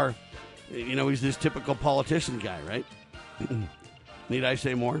Bob Barr, he's this typical politician guy, right? Need I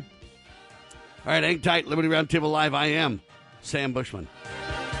say more? All right, hang tight. Liberty Roundtable Live. I am Sam Bushman.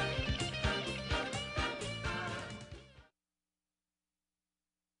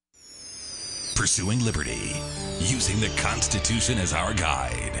 Pursuing liberty, using the Constitution as our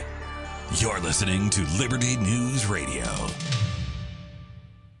guide. You're listening to Liberty News Radio.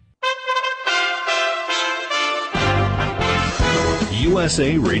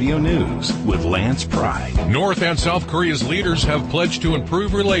 USA Radio News with Lance Pry. North and South Korea's leaders have pledged to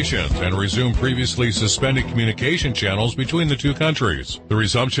improve relations and resume previously suspended communication channels between the two countries. The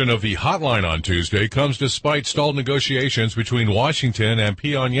resumption of the hotline on Tuesday comes despite stalled negotiations between Washington and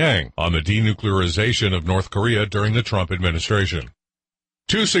Pyongyang on the denuclearization of North Korea during the Trump administration.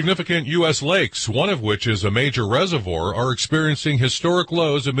 Two significant U.S. lakes, one of which is a major reservoir, are experiencing historic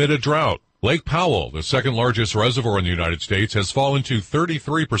lows amid a drought. Lake Powell, the second largest reservoir in the United States, has fallen to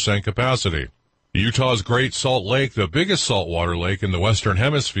 33% capacity. Utah's Great Salt Lake, the biggest saltwater lake in the Western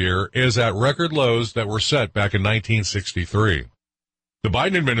Hemisphere, is at record lows that were set back in 1963. The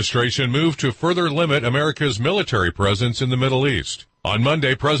Biden administration moved to further limit America's military presence in the Middle East. On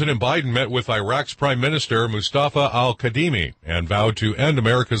Monday, President Biden met with Iraq's Prime Minister Mustafa al-Kadhimi and vowed to end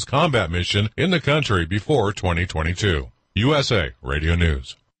America's combat mission in the country before 2022. USA Radio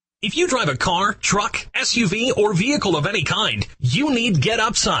News. If you drive a car, truck, SUV, or vehicle of any kind, you need Get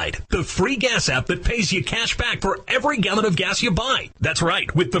Upside, the free gas app that pays you cash back for every gallon of gas you buy. That's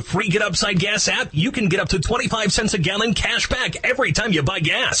right. With the free Get Upside gas app, you can get up to 25 cents a gallon cash back every time you buy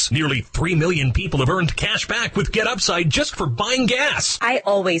gas. Nearly 3 million people have earned cash back with Get Upside just for buying gas. I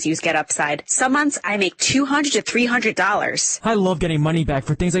always use Get Upside. Some months I make $200 to $300. I love getting money back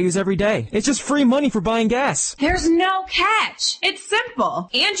for things I use every day. It's just free money for buying gas. There's no catch. It's simple.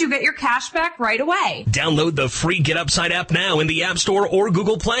 And you get your cash back right away. Download the free Get Upside app now in the App Store or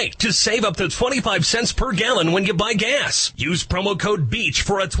Google Play to save up to 25 cents per gallon when you buy gas. Use promo code BEACH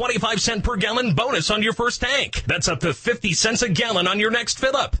for a 25 cent per gallon bonus on your first tank. That's up to 50 cents a gallon on your next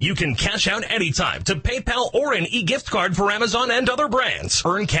fill up. You can cash out anytime to PayPal or an e-gift card for Amazon and other brands.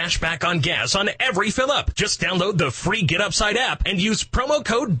 Earn cash back on gas on every fill up. Just download the free Get Upside app and use promo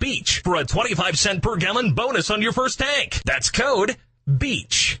code BEACH for a 25 cent per gallon bonus on your first tank. That's code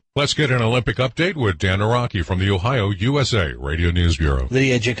BEACH. Let's get an Olympic update with Dan Araki from the Ohio USA Radio News Bureau.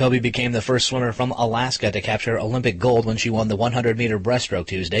 Lydia Jacoby became the first swimmer from Alaska to capture Olympic gold when she won the 100-meter breaststroke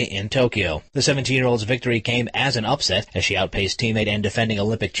Tuesday in Tokyo. The 17-year-old's victory came as an upset as she outpaced teammate and defending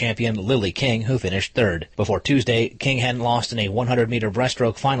Olympic champion Lily King, who finished third. Before Tuesday, King hadn't lost in a 100-meter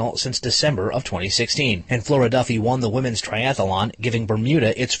breaststroke final since December of 2016. And Flora Duffy won the women's triathlon, giving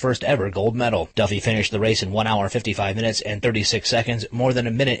Bermuda its first ever gold medal. Duffy finished the race in 1 hour 55 minutes and 36 seconds, more than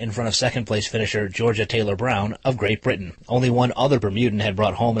a minute in front of second-place finisher Georgia Taylor-Brown of Great Britain. Only one other Bermudan had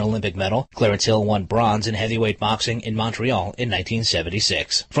brought home an Olympic medal. Clarence Hill won bronze in heavyweight boxing in Montreal in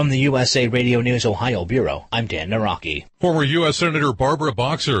 1976. From the USA Radio News Ohio Bureau, I'm Dan Naraki. Former U.S. Senator Barbara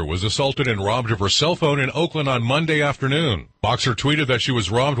Boxer was assaulted and robbed of her cell phone in Oakland on Monday afternoon. Boxer tweeted that she was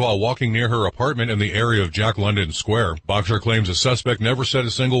robbed while walking near her apartment in the area of Jack London Square. Boxer claims the suspect never said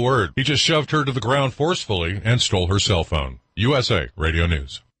a single word. He just shoved her to the ground forcefully and stole her cell phone. USA Radio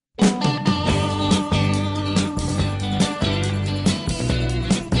News.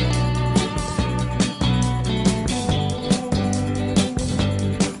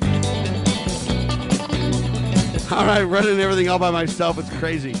 All right, running everything all by myself, it's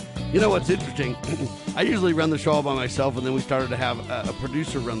crazy. You know what's interesting? I usually run the show all by myself, and then we started to have a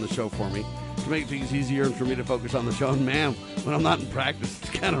producer run the show for me to make things easier and for me to focus on the show. And man, when I'm not in practice,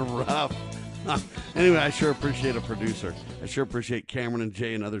 it's kind of rough. Anyway, I sure appreciate a producer. I sure appreciate Cameron and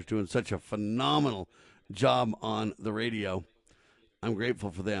Jay and others doing such a phenomenal job on the radio. I'm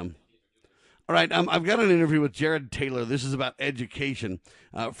grateful for them. All right, I've got an interview with Jared Taylor. This is about education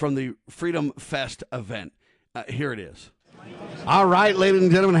from the Freedom Fest event. Here it is. All right, ladies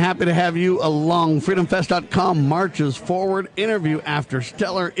and gentlemen, happy to have you along. FreedomFest.com marches forward, interview after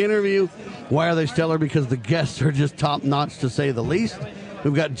stellar interview. Why are they stellar? Because the guests are just top-notch, to say the least.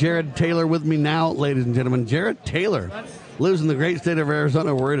 We've got Jared Taylor with me now, ladies and gentlemen. Jared Taylor lives in the great state of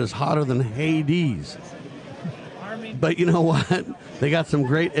Arizona, where it is hotter than Hades. But you know what? They got some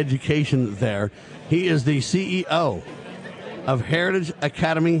great education there. He is the CEO of Heritage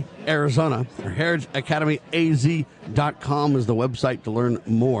Academy Arizona, or heritageacademyaz.com is the website to learn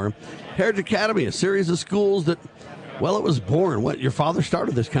more. Heritage Academy, a series of schools that, well, it was born. What, your father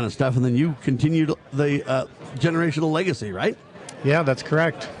started this kind of stuff, and then you continued the generational legacy, right? Yeah, that's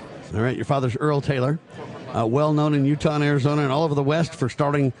correct. All right, your father's Earl Taylor, well known in Utah and Arizona and all over the West for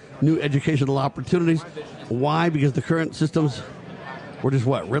starting new educational opportunities. Why? Because the current systems were just,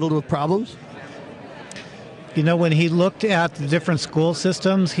 what, riddled with problems? You know, when he looked at the different school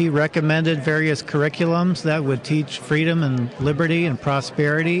systems, he recommended various curriculums that would teach freedom and liberty and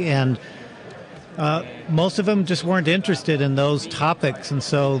prosperity. And Most of them just weren't interested in those topics, and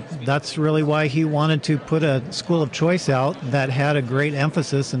so that's really why he wanted to put a school of choice out that had a great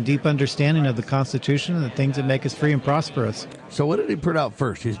emphasis and deep understanding of the Constitution and the things that make us free and prosperous. So what did he put out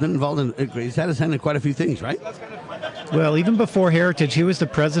first? He's been involved in, he's had his hand in quite a few things, right? Well, even before Heritage, he was the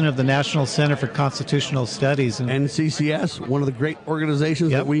president of the National Center for Constitutional Studies. And NCCS, one of the great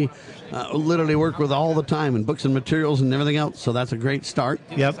organizations that we literally work with all the time in books and materials and everything else. So that's a great start.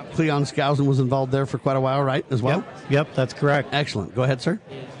 Yep. Cleon Skousen was involved there for quite a while, right, as well? Yep, that's correct. Excellent. Go ahead, sir.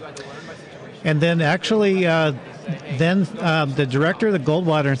 And then actually, the director of the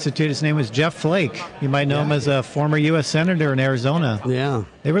Goldwater Institute, his name was Jeff Flake. You might know him as a former U.S. Senator in Arizona. Yeah.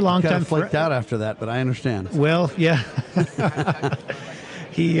 They were long kind time of flaked out after that, but I understand. Well, yeah.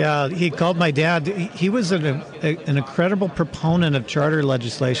 He called my dad. He was an incredible proponent of charter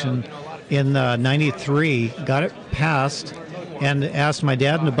legislation in '93, got it passed, and asked my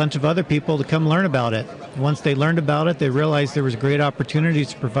dad and a bunch of other people to come learn about it. Once they learned about it, they realized there was great opportunities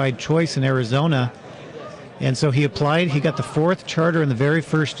to provide choice in Arizona. And so he applied. He got the 4th charter in the very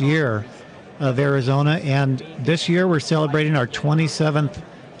first year of Arizona. And this year we're celebrating our 27th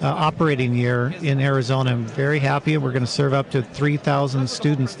operating year in Arizona. I'm very happy. We're going to serve up to 3,000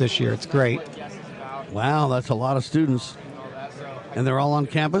 students this year. It's great. Wow, that's a lot of students. And they're all on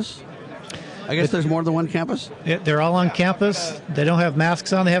campus? I guess there's more than one campus? They're all on campus. They don't have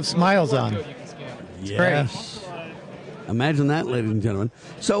masks on. They have smiles on. Yes. Imagine that, ladies and gentlemen.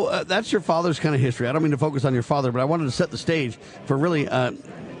 So that's your father's kind of history. I don't mean to focus on your father, but I wanted to set the stage for really,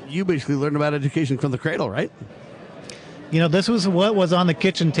 you basically learned about education from the cradle, right? You know, this was what was on the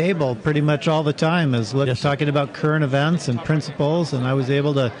kitchen table pretty much all the time, is talking about current events and principles. And I was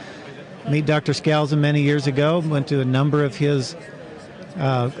able to meet Dr. Skousen many years ago, went to a number of his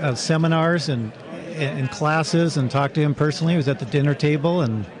seminars and classes and talked to him personally. He was at the dinner table,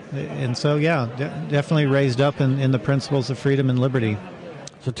 and so, yeah, definitely raised up in the principles of freedom and liberty.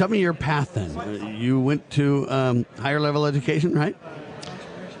 So tell me your path then. You went to higher level education, right?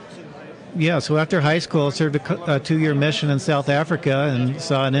 Yeah, so after high school, I served a 2-year mission in South Africa and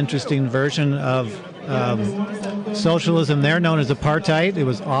saw an interesting version of socialism there known as apartheid. It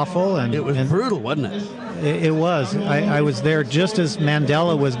was awful. And it was brutal, wasn't it? It was. I was there just as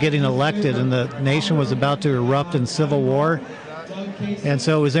Mandela was getting elected and the nation was about to erupt in civil war. And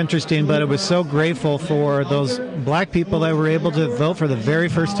so it was interesting, but it was so grateful for those black people that were able to vote for the very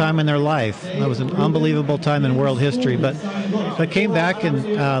first time in their life. That was an unbelievable time in world history. But I came back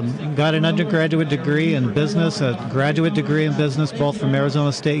and got an undergraduate degree in business, a graduate degree in business, both from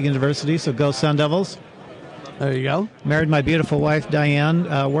Arizona State University. So go Sun Devils. There you go. Married my beautiful wife, Diane.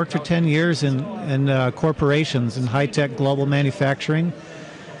 Worked for 10 years in corporations in high-tech global manufacturing.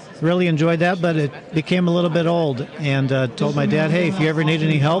 Really enjoyed that, but it became a little bit old, and told my dad, hey, if you ever need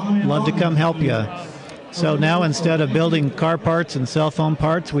any help, love to come help you. So now instead of building car parts and cell phone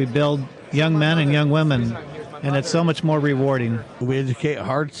parts, we build young men and young women, and it's so much more rewarding. We educate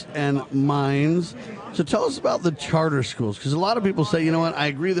hearts and minds. So tell us about the charter schools, because a lot of people say, you know what, I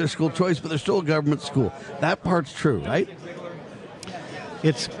agree they're school choice, but they're still a government school. That part's true, right?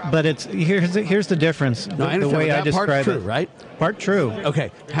 Here's the difference. No, I understand, the way that I describe part's true, it. right? Part true.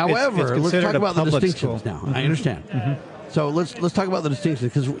 Okay. However, it's let's talk about the distinctions school. now. Mm-hmm. I understand. Mm-hmm. So let's talk about the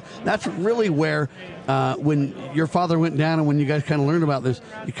distinctions, because that's really where when your father went down and when you guys kind of learned about this,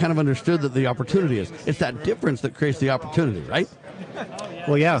 you kind of understood that the opportunity is. It's that difference that creates the opportunity, right?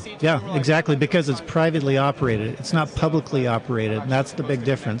 Well, yeah, exactly, because it's privately operated. It's not publicly operated, and that's the big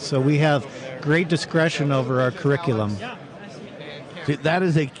difference. So we have great discretion over our curriculum. See, that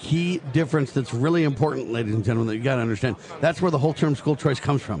is a key difference that's really important, ladies and gentlemen, that you got to understand. That's where the whole term school choice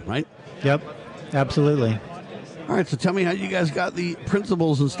comes from, right? Yep, absolutely. All right, so tell me how you guys got the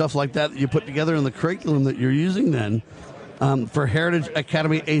principles and stuff like that you put together in the curriculum that you're using then for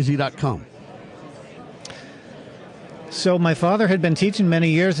heritageacademyaz.com. So my father had been teaching many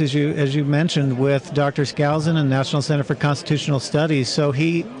years, as you mentioned, with Dr. Skousen and National Center for Constitutional Studies. So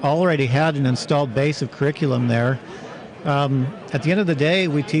he already had an installed base of curriculum there. At the end of the day,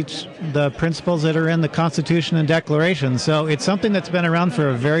 we teach the principles that are in the Constitution and Declaration. So it's something that's been around for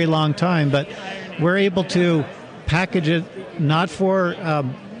a very long time, but we're able to package it not for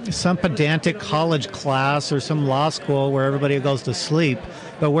some pedantic college class or some law school where everybody goes to sleep,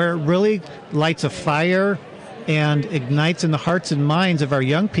 but where it really lights a fire and ignites in the hearts and minds of our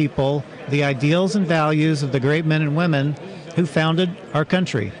young people the ideals and values of the great men and women who founded our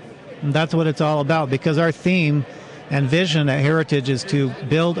country. And that's what it's all about, because our theme and vision at Heritage is to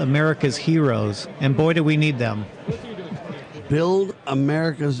build America's heroes, and boy, do we need them. Build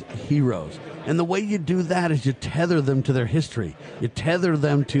America's heroes. And the way you do that is you tether them to their history. You tether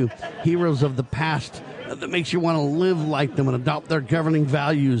them to heroes of the past that makes you want to live like them and adopt their governing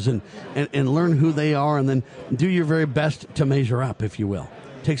values and learn who they are, and then do your very best to measure up, if you will.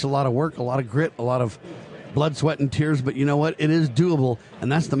 It takes a lot of work, a lot of grit, a lot of blood, sweat, and tears, but you know what? It is doable,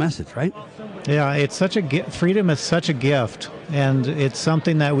 and that's the message, right? Yeah, it's such a gift. Freedom is such a gift, and it's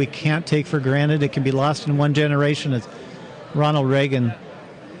something that we can't take for granted. It can be lost in one generation, as Ronald Reagan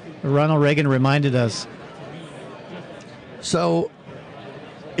reminded us. So,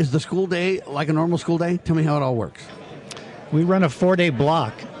 is the school day like a normal school day? Tell me how it all works. We run a 4-day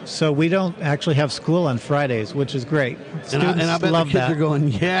block, so we don't actually have school on Fridays, which is great. Students and I bet love the kids that. are going,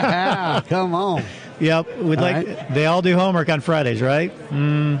 yeah, come on. Yep, Right. They all do homework on Fridays, right?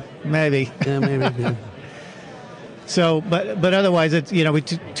 Maybe. Yeah, maybe. Yeah. So, but otherwise, it's we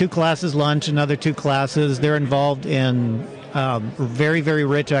two classes lunch, another 2 classes. They're involved in very, very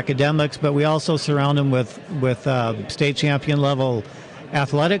rich academics, but we also surround them with state champion level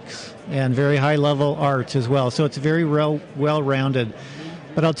athletics and very high level arts as well. So it's very well-rounded.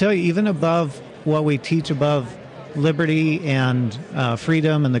 But I'll tell you, even above what we teach, above liberty and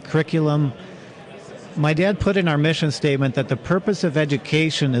freedom and the curriculum, my dad put in our mission statement that the purpose of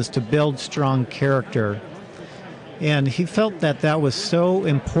education is to build strong character. And he felt that was so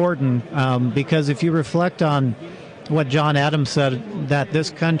important because if you reflect on what John Adams said, that this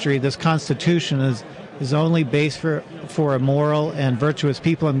country, this Constitution is only based for a moral and virtuous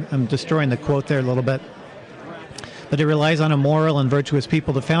people. I'm destroying the quote there a little bit. But it relies on a moral and virtuous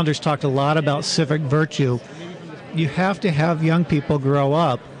people. The founders talked a lot about civic virtue. You have to have young people grow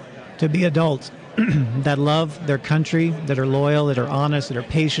up to be adults that love their country, that are loyal, that are honest, that are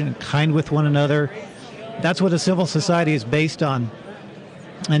patient and kind with one another. That's what a civil society is based on.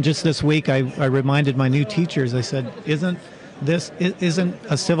 And just this week, I reminded my new teachers, I said, isn't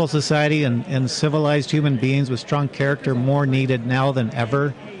a civil society and civilized human beings with strong character more needed now than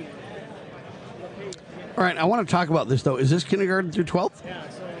ever? All right, I want to talk about this, though. Is this kindergarten through 12th?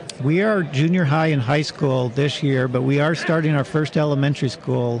 We are junior high and high school this year, but we are starting our first elementary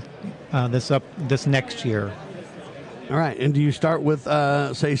school this next year. All right, and do you start with,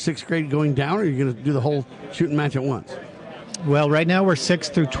 say, 6th grade going down, or are you going to do the whole shooting match at once? Well, right now we're 6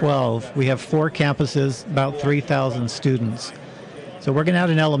 through 12. We have 4 campuses, about 3,000 students. So we're going to have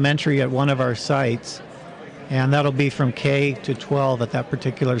an elementary at one of our sites, and that'll be from K to 12 at that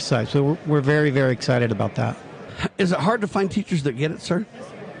particular site. So we're very, very excited about that. Is it hard to find teachers that get it, sir?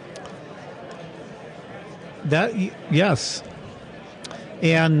 Yes.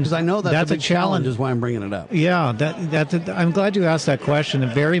 And because I know that's a big challenge. Is why I'm bringing it up. Yeah, I'm glad you asked that question.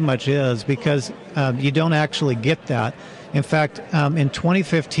 It very much is, because you don't actually get that. In fact, in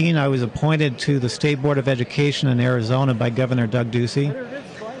 2015, I was appointed to the State Board of Education in Arizona by Governor Doug Ducey.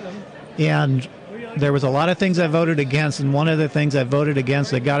 And there was a lot of things I voted against, and one of the things I voted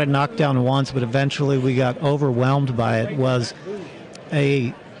against, that got it knocked down once, but eventually we got overwhelmed by it, was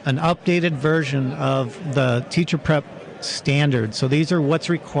an updated version of the teacher prep standards. So these are what's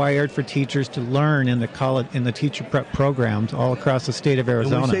required for teachers to learn in the teacher prep programs all across the state of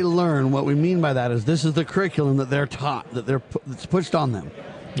Arizona. And when we say learn, what we mean by that is this is the curriculum that they're taught, that's pushed on them.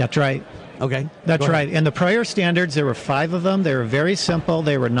 That's right. Okay. That's right. And the prior standards, there were 5 of them. They were very simple.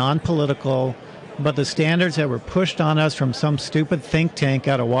 They were non-political. But the standards that were pushed on us from some stupid think tank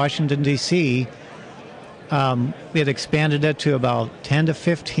out of Washington, D.C., it expanded it to about 10 to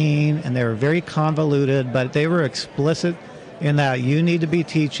 15, and they were very convoluted, but they were explicit in that you need to be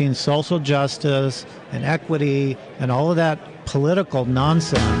teaching social justice and equity and all of that political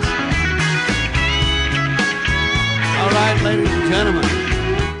nonsense. All right, ladies and gentlemen.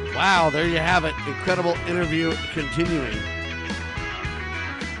 Wow, there you have it. Incredible interview continuing.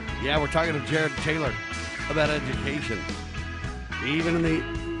 Yeah, we're talking to Jared Taylor about education. Even in the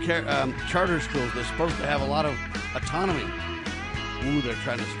charter schools, they're supposed to have a lot of autonomy. Ooh, they're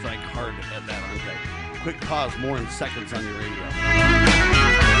trying to strike hard at that, aren't they? Quick pause, more in seconds on your radio.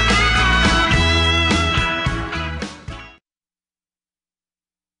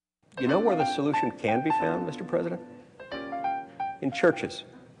 You know where the solution can be found, Mr. President? In churches,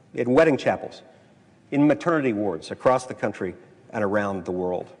 in wedding chapels, in maternity wards across the country and around the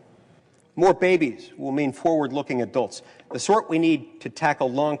world. More babies will mean forward-looking adults, the sort we need to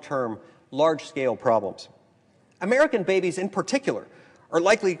tackle long-term, large-scale problems. American babies in particular are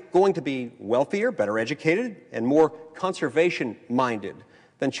likely going to be wealthier, better educated, and more conservation-minded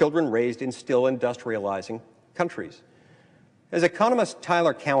than children raised in still industrializing countries. As economist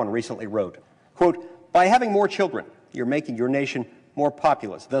Tyler Cowen recently wrote, quote, "By having more children, you're making your nation more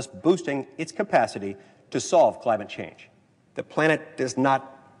populous, thus boosting its capacity to solve climate change. The planet does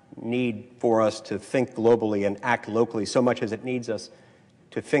not need for us to think globally and act locally so much as it needs us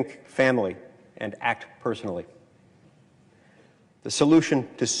to think family and act personally. The solution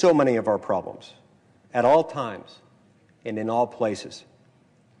to so many of our problems, at all times and in all places,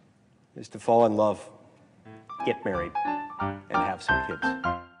 is to fall in love, get married, and have some kids.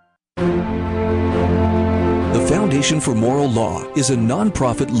 The Foundation for Moral Law is a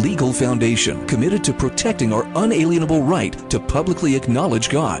nonprofit legal foundation committed to protecting our unalienable right to publicly acknowledge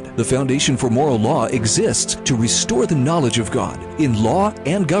God. The Foundation for Moral Law exists to restore the knowledge of God in law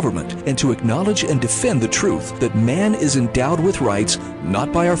and government and to acknowledge and defend the truth that man is endowed with rights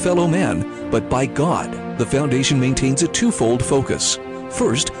not by our fellow man, but by God. The Foundation maintains a twofold focus.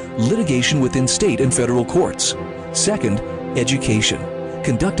 First, litigation within state and federal courts. Second, education,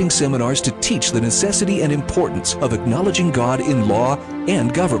 conducting seminars to teach the necessity and importance of acknowledging God in law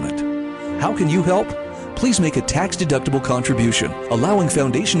and government. How can you help? Please make a tax-deductible contribution, allowing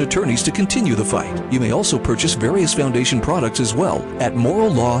Foundation attorneys to continue the fight. You may also purchase various Foundation products as well at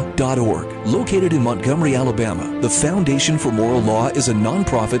morallaw.org. Located in Montgomery, Alabama, the Foundation for Moral Law is a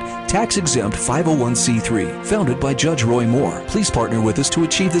nonprofit, tax-exempt 501c3 founded by Judge Roy Moore. Please partner with us to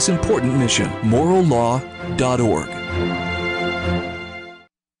achieve this important mission. morallaw.org.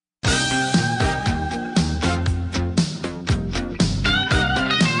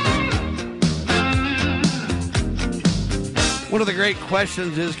 One of the great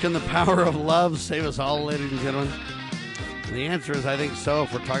questions is, can the power of love save us all, ladies and gentlemen? And the answer is, I think so,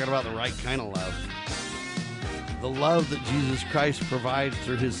 if we're talking about the right kind of love. The love that Jesus Christ provides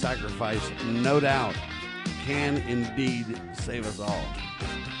through his sacrifice, no doubt, can indeed save us all.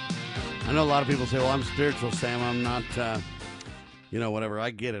 I know a lot of people say, well, I'm spiritual, Sam. I'm not, whatever.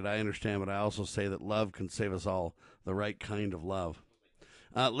 I get it. I understand. But I also say that love can save us all, the right kind of love.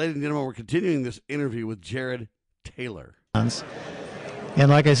 Ladies and gentlemen, we're continuing this interview with Jared Taylor. And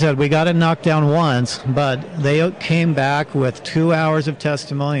like I said, we got it knocked down once, but they came back with 2 hours of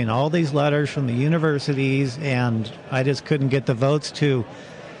testimony and all these letters from the universities, and I just couldn't get the votes to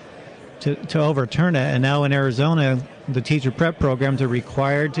overturn it. And now in Arizona, the teacher prep programs are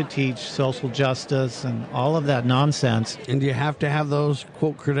required to teach social justice and all of that nonsense. And do you have to have those,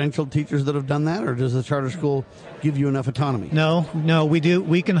 quote, credentialed teachers that have done that, or does the charter school give you enough autonomy? No, we do.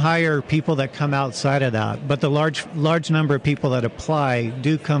 We can hire people that come outside of that, but the large number of people that apply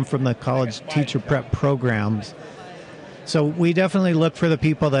do come from the college teacher prep programs. So we definitely look for the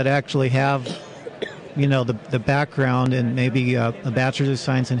people that actually have, the background and maybe a bachelor's of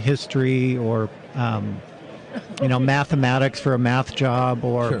science in history or mathematics for a math job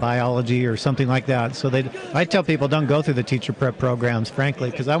or Sure. biology or something like that. So I tell people don't go through the teacher prep programs, frankly,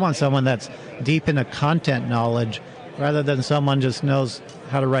 because I want someone that's deep into content knowledge rather than someone just knows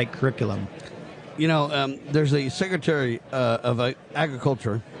how to write curriculum. There's a Secretary of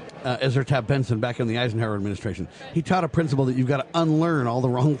Agriculture, Ezra Taft Benson, back in the Eisenhower administration. He taught a principle that you've got to unlearn all the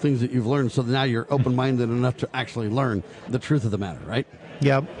wrong things that you've learned so that now you're open-minded enough to actually learn the truth of the matter, right?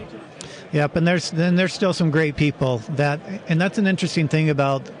 Yep, and there's still some great people and that's an interesting thing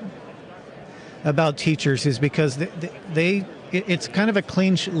about teachers is because it's kind of a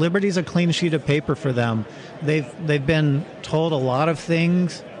clean Liberty's a clean sheet of paper for them. They've been told a lot of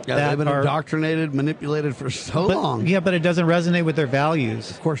things. Yeah, they've been indoctrinated, manipulated for so long. Yeah, but it doesn't resonate with their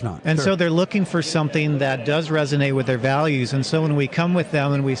values. Of course not. And Sure. so they're looking for something that does resonate with their values. And so when we come with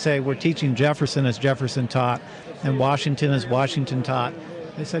them and we say we're teaching Jefferson as Jefferson taught and Washington as Washington taught,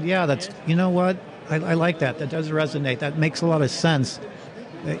 they said, yeah, you know what? I like that. That does resonate. That makes a lot of sense.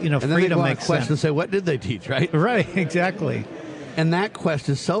 And then freedom they go on a makes quest sense. and say, what did they teach, right? Right, exactly. And that quest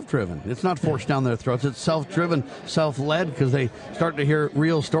is self-driven. It's not forced down their throats. It's self-driven, self-led, because they start to hear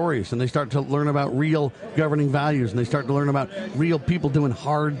real stories and they start to learn about real governing values and they start to learn about real people doing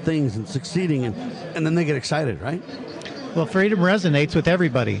hard things and succeeding, and then they get excited, right? Well, freedom resonates with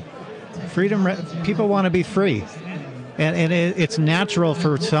everybody. People want to be free. And it's natural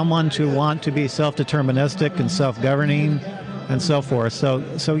for someone to want to be self-deterministic and self-governing and so forth.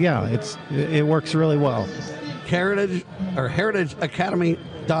 So yeah, it works really well.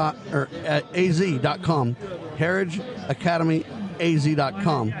 heritageacademy.az.com,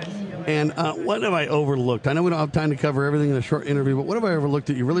 heritageacademyaz.com. And what have I overlooked? I know we don't have time to cover everything in a short interview, but what have I overlooked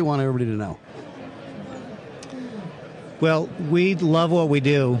that you really want everybody to know? Well, we love what we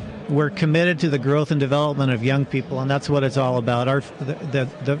do. We're committed to the growth and development of young people, and that's what it's all about.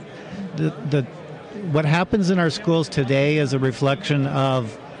 What happens in our schools today is a reflection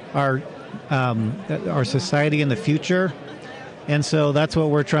of our society in the future, and so that's what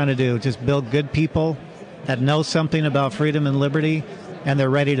we're trying to do: just build good people that know something about freedom and liberty, and they're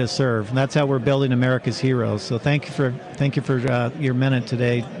ready to serve. And that's how we're building America's heroes. So thank you for your minute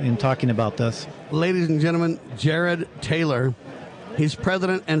today in talking about this. Ladies and gentlemen, Jared Taylor. He's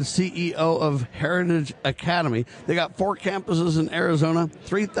president and CEO of Heritage Academy. They got 4 campuses in Arizona,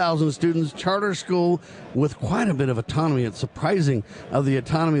 3,000 students, charter school with quite a bit of autonomy. It's surprising of the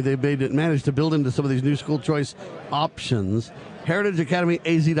autonomy they've managed to build into some of these new school choice options.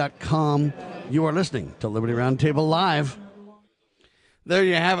 HeritageAcademyAZ.com. You are listening to Liberty Roundtable Live. There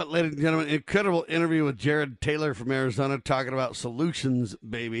you have it, ladies and gentlemen. Incredible interview with Jared Taylor from Arizona talking about solutions,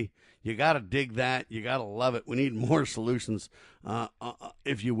 baby. You got to dig that. You got to love it. We need more solutions,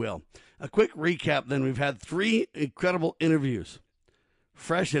 if you will. A quick recap then. We've had 3 incredible interviews,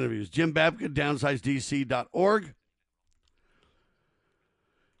 fresh interviews. Jim Babka, DownsizeDC.org.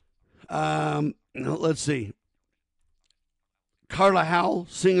 Let's see. Carla Howell,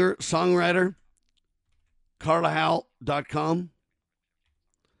 singer, songwriter, carlahowell.com.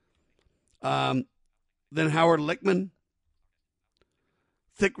 Then Howard Lichtman,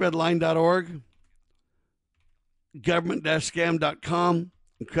 thickredline.org, government-scam.com,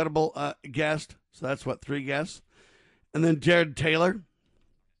 incredible guest. So that's 3 guests. And then Jared Taylor,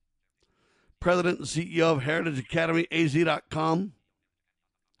 president and CEO of HeritageAcademyAZ.com.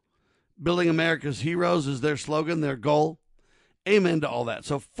 Building America's Heroes is their slogan, their goal. Amen to all that.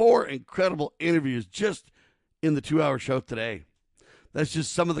 So 4 incredible interviews just in the 2-hour show today. That's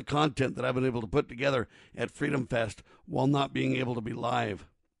just some of the content that I've been able to put together at Freedom Fest while not being able to be live.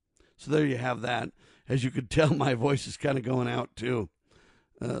 So there you have that. As you could tell, my voice is kind of going out too.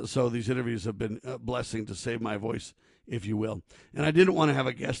 So these interviews have been a blessing to save my voice, if you will. And I didn't want to have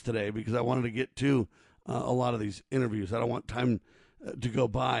a guest today because I wanted to get to a lot of these interviews. I don't want time to go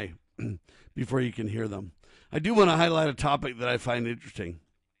by before you can hear them. I do want to highlight a topic that I find interesting.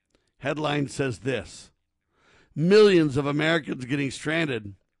 Headline says this: millions of Americans getting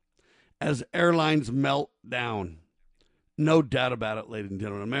stranded as airlines melt down. No doubt about it, ladies and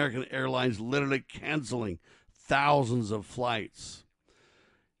gentlemen. American Airlines literally canceling thousands of flights.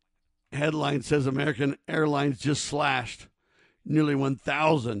 Headline says American Airlines just slashed nearly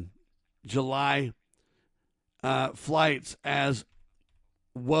 1,000 July flights as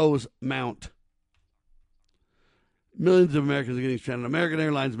woes mount. Millions of Americans are getting stranded. American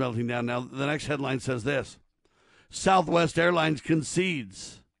Airlines melting down. Now, the next headline says this: Southwest Airlines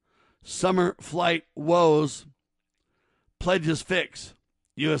concedes summer flight woes, pledges fix.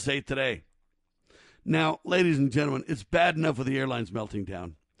 USA Today. Now, ladies and gentlemen, it's bad enough with the airlines melting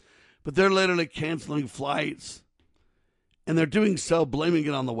down, but they're literally canceling flights, and they're doing so blaming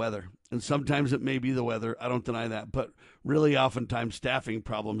it on the weather. And sometimes it may be the weather. I don't deny that, but really oftentimes staffing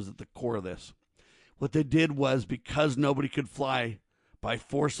problems at the core of this. What they did was, because nobody could fly by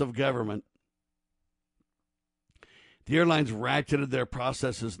force of government, the airlines ratcheted their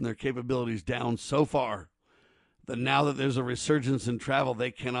processes and their capabilities down so far that now that there's a resurgence in travel,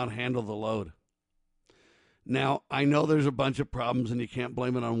 they cannot handle the load. Now, I know there's a bunch of problems and you can't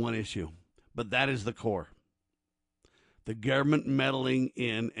blame it on one issue, but that is the core. The government meddling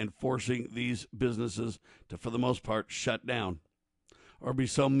in and forcing these businesses to, for the most part, shut down or be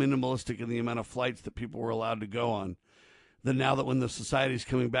so minimalistic in the amount of flights that people were allowed to go on, that now that when the society's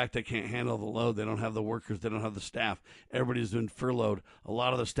coming back, they can't handle the load. They don't have the workers. They don't have the staff. Everybody's been furloughed. A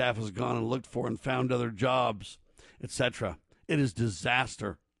lot of the staff has gone and looked for and found other jobs, etc. It is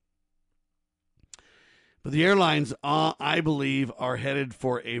disaster. But the airlines, I believe, are headed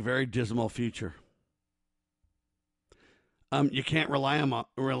for a very dismal future. You can't rely on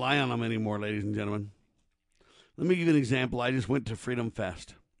them anymore, ladies and gentlemen. Let me give you an example. I just went to Freedom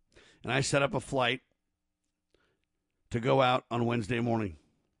Fest, and I set up a flight to go out on Wednesday morning.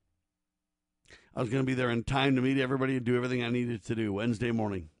 I was going to be there in time to meet everybody and do everything I needed to do Wednesday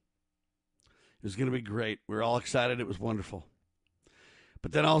morning. It was going to be great. We were all excited. It was wonderful.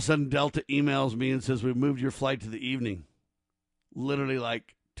 But then all of a sudden, Delta emails me and says, "We moved your flight to the evening." Literally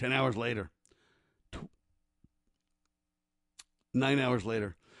like 10 hours later. 9 hours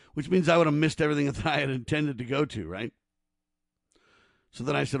later. Which means I would have missed everything that I had intended to go to, right? So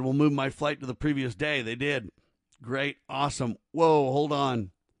then I said, "We'll move my flight to the previous day." They did. Great. Awesome. Whoa, hold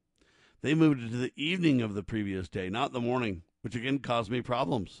on. They moved it to the evening of the previous day, not the morning, which again caused me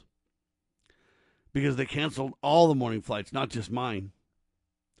problems. Because they canceled all the morning flights, not just mine.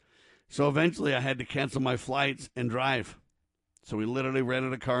 So eventually I had to cancel my flights and drive. So we literally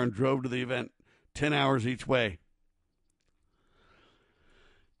rented a car and drove to the event, 10 hours each way.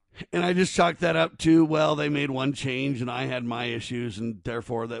 And I just chalked that up to, well, they made one change and I had my issues, and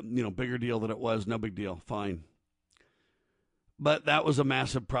therefore that, bigger deal than it was, no big deal, fine. But that was a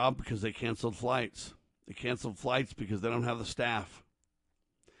massive problem because they canceled flights. They canceled flights because they don't have the staff.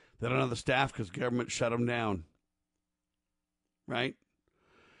 They don't have the staff because government shut them down. Right?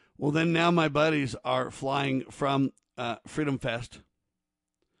 Well, then now my buddies are flying from Freedom Fest,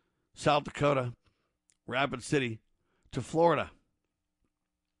 South Dakota, Rapid City, to Florida.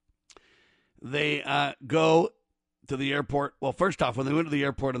 They go to the airport. Well, first off, when they went to the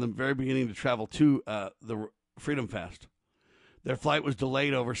airport in the very beginning to travel to the Freedom Fest, their flight was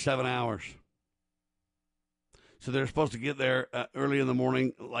delayed over 7 hours. So they're supposed to get there early in the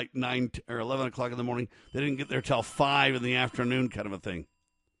morning, like 9 or 11 o'clock in the morning. They didn't get there till 5 in the afternoon, kind of a thing.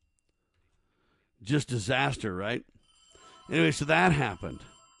 Just disaster, right? Anyway, so that happened.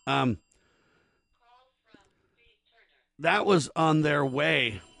 That was on their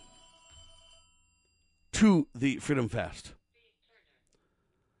way to the Freedom Fest.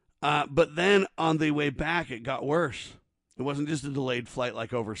 But then on the way back, it got worse. It wasn't just a delayed flight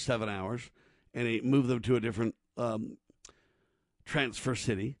like over 7 hours, and it moved them to a different transfer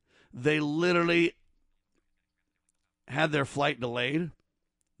city. They literally had their flight delayed.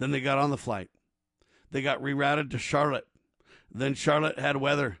 Then they got on the flight. They got rerouted to Charlotte. Then Charlotte had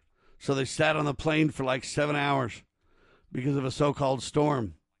weather, so they sat on the plane for like 7 hours because of a so-called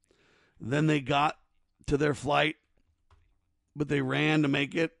storm. Then they got to their flight, but they ran to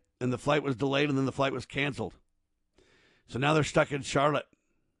make it, and the flight was delayed, and then the flight was canceled. So now they're stuck in Charlotte,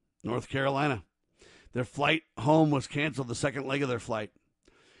 North Carolina. Their flight home was canceled, the second leg of their flight.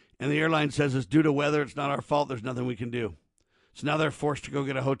 And the airline says it's due to weather. It's not our fault. There's nothing we can do. So now they're forced to go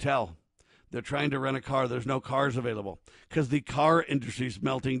get a hotel. They're trying to rent a car. There's no cars available because the car industry is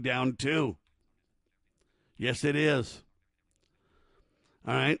melting down too. Yes, it is.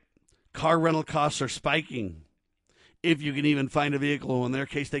 All right. Car rental costs are spiking. If you can even find a vehicle. In their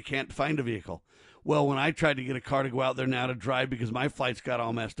case, they can't find a vehicle. Well, when I tried to get a car to go out there now to drive because my flights got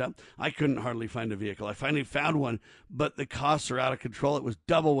all messed up, I couldn't hardly find a vehicle. I finally found one, but the costs are out of control. It was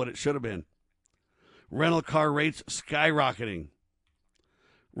double what it should have been. Rental car rates skyrocketing.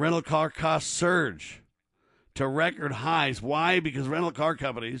 Rental car costs surge to record highs. Why? Because rental car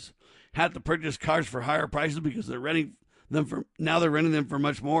companies had to purchase cars for higher prices because they're renting them for, now they're renting them for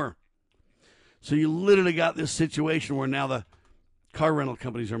much more. So you literally got this situation where now the car rental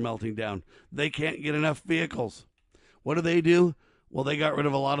companies are melting down. They can't get enough vehicles. What do? Well, they got rid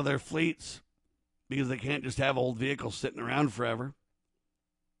of a lot of their fleets because they can't just have old vehicles sitting around forever.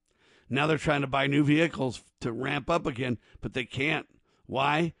 Now they're trying to buy new vehicles to ramp up again, but they can't.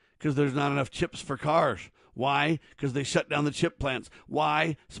 Why? Because there's not enough chips for cars. Why? Because they shut down the chip plants.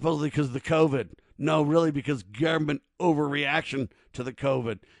 Why? Supposedly because of the COVID. No, really because government overreaction to the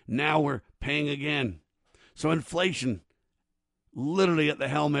COVID. Now we're paying again. So inflation literally at the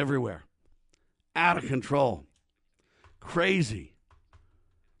helm everywhere. Out of control. Crazy.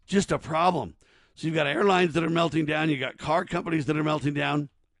 Just a problem. So you've got airlines that are melting down. You've got car companies that are melting down.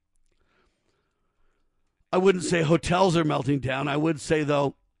 I wouldn't say hotels are melting down. I would say,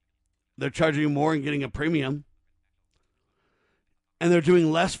 though, they're charging you more and getting a premium. And they're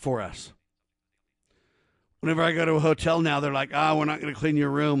doing less for us. Whenever I go to a hotel now, they're like, we're not going to clean your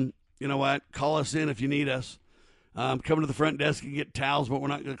room. You know what? Call us in if you need us. Come to the front desk and get towels, but we're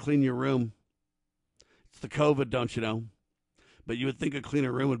not going to clean your room. It's the COVID, don't you know? But you would think a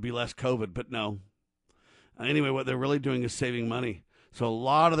cleaner room would be less COVID, but no. Anyway, what they're really doing is saving money. So a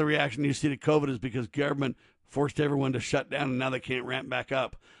lot of the reaction you see to COVID is because government forced everyone to shut down, and now they can't ramp back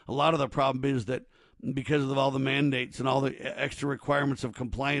up. A lot of the problem is that because of all the mandates and all the extra requirements of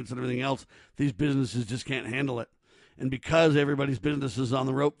compliance and everything else, these businesses just can't handle it. And because everybody's business is on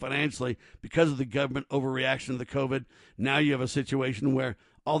the rope financially, because of the government overreaction to the COVID, now you have a situation where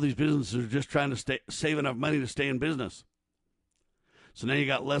all these businesses are just trying to save enough money to stay in business. So now you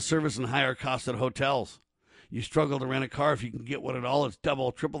got less service and higher costs at hotels. You struggle to rent a car. If you can get one at all, it's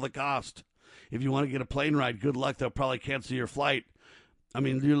double, triple the cost. If you want to get a plane ride, good luck. They'll probably cancel your flight. I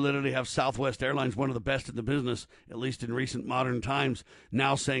mean, you literally have Southwest Airlines, one of the best in the business, at least in recent modern times,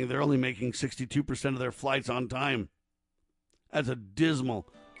 now saying they're only making 62% of their flights on time. That's a dismal,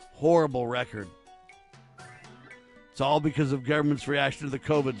 horrible record. It's all because of government's reaction to the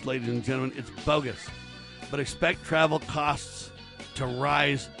COVID, ladies and gentlemen. It's bogus. But expect travel costs to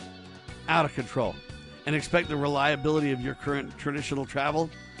rise out of control. And expect the reliability of your current traditional travel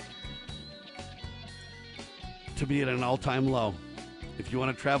to be at an all-time low. If you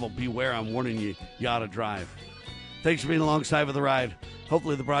want to travel, beware. I'm warning you, you ought to drive. Thanks for being alongside for the ride.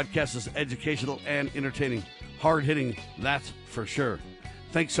 Hopefully the broadcast is educational and entertaining. Hard-hitting, that's for sure.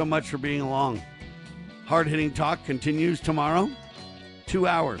 Thanks so much for being along. Hard-hitting talk continues tomorrow. 2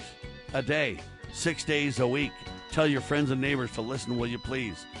 hours a day, 6 days a week. Tell your friends and neighbors to listen, will you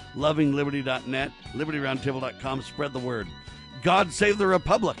please? LovingLiberty.net, LibertyRoundtable.com. Spread the word. God save the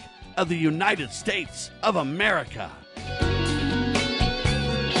Republic of the United States of America.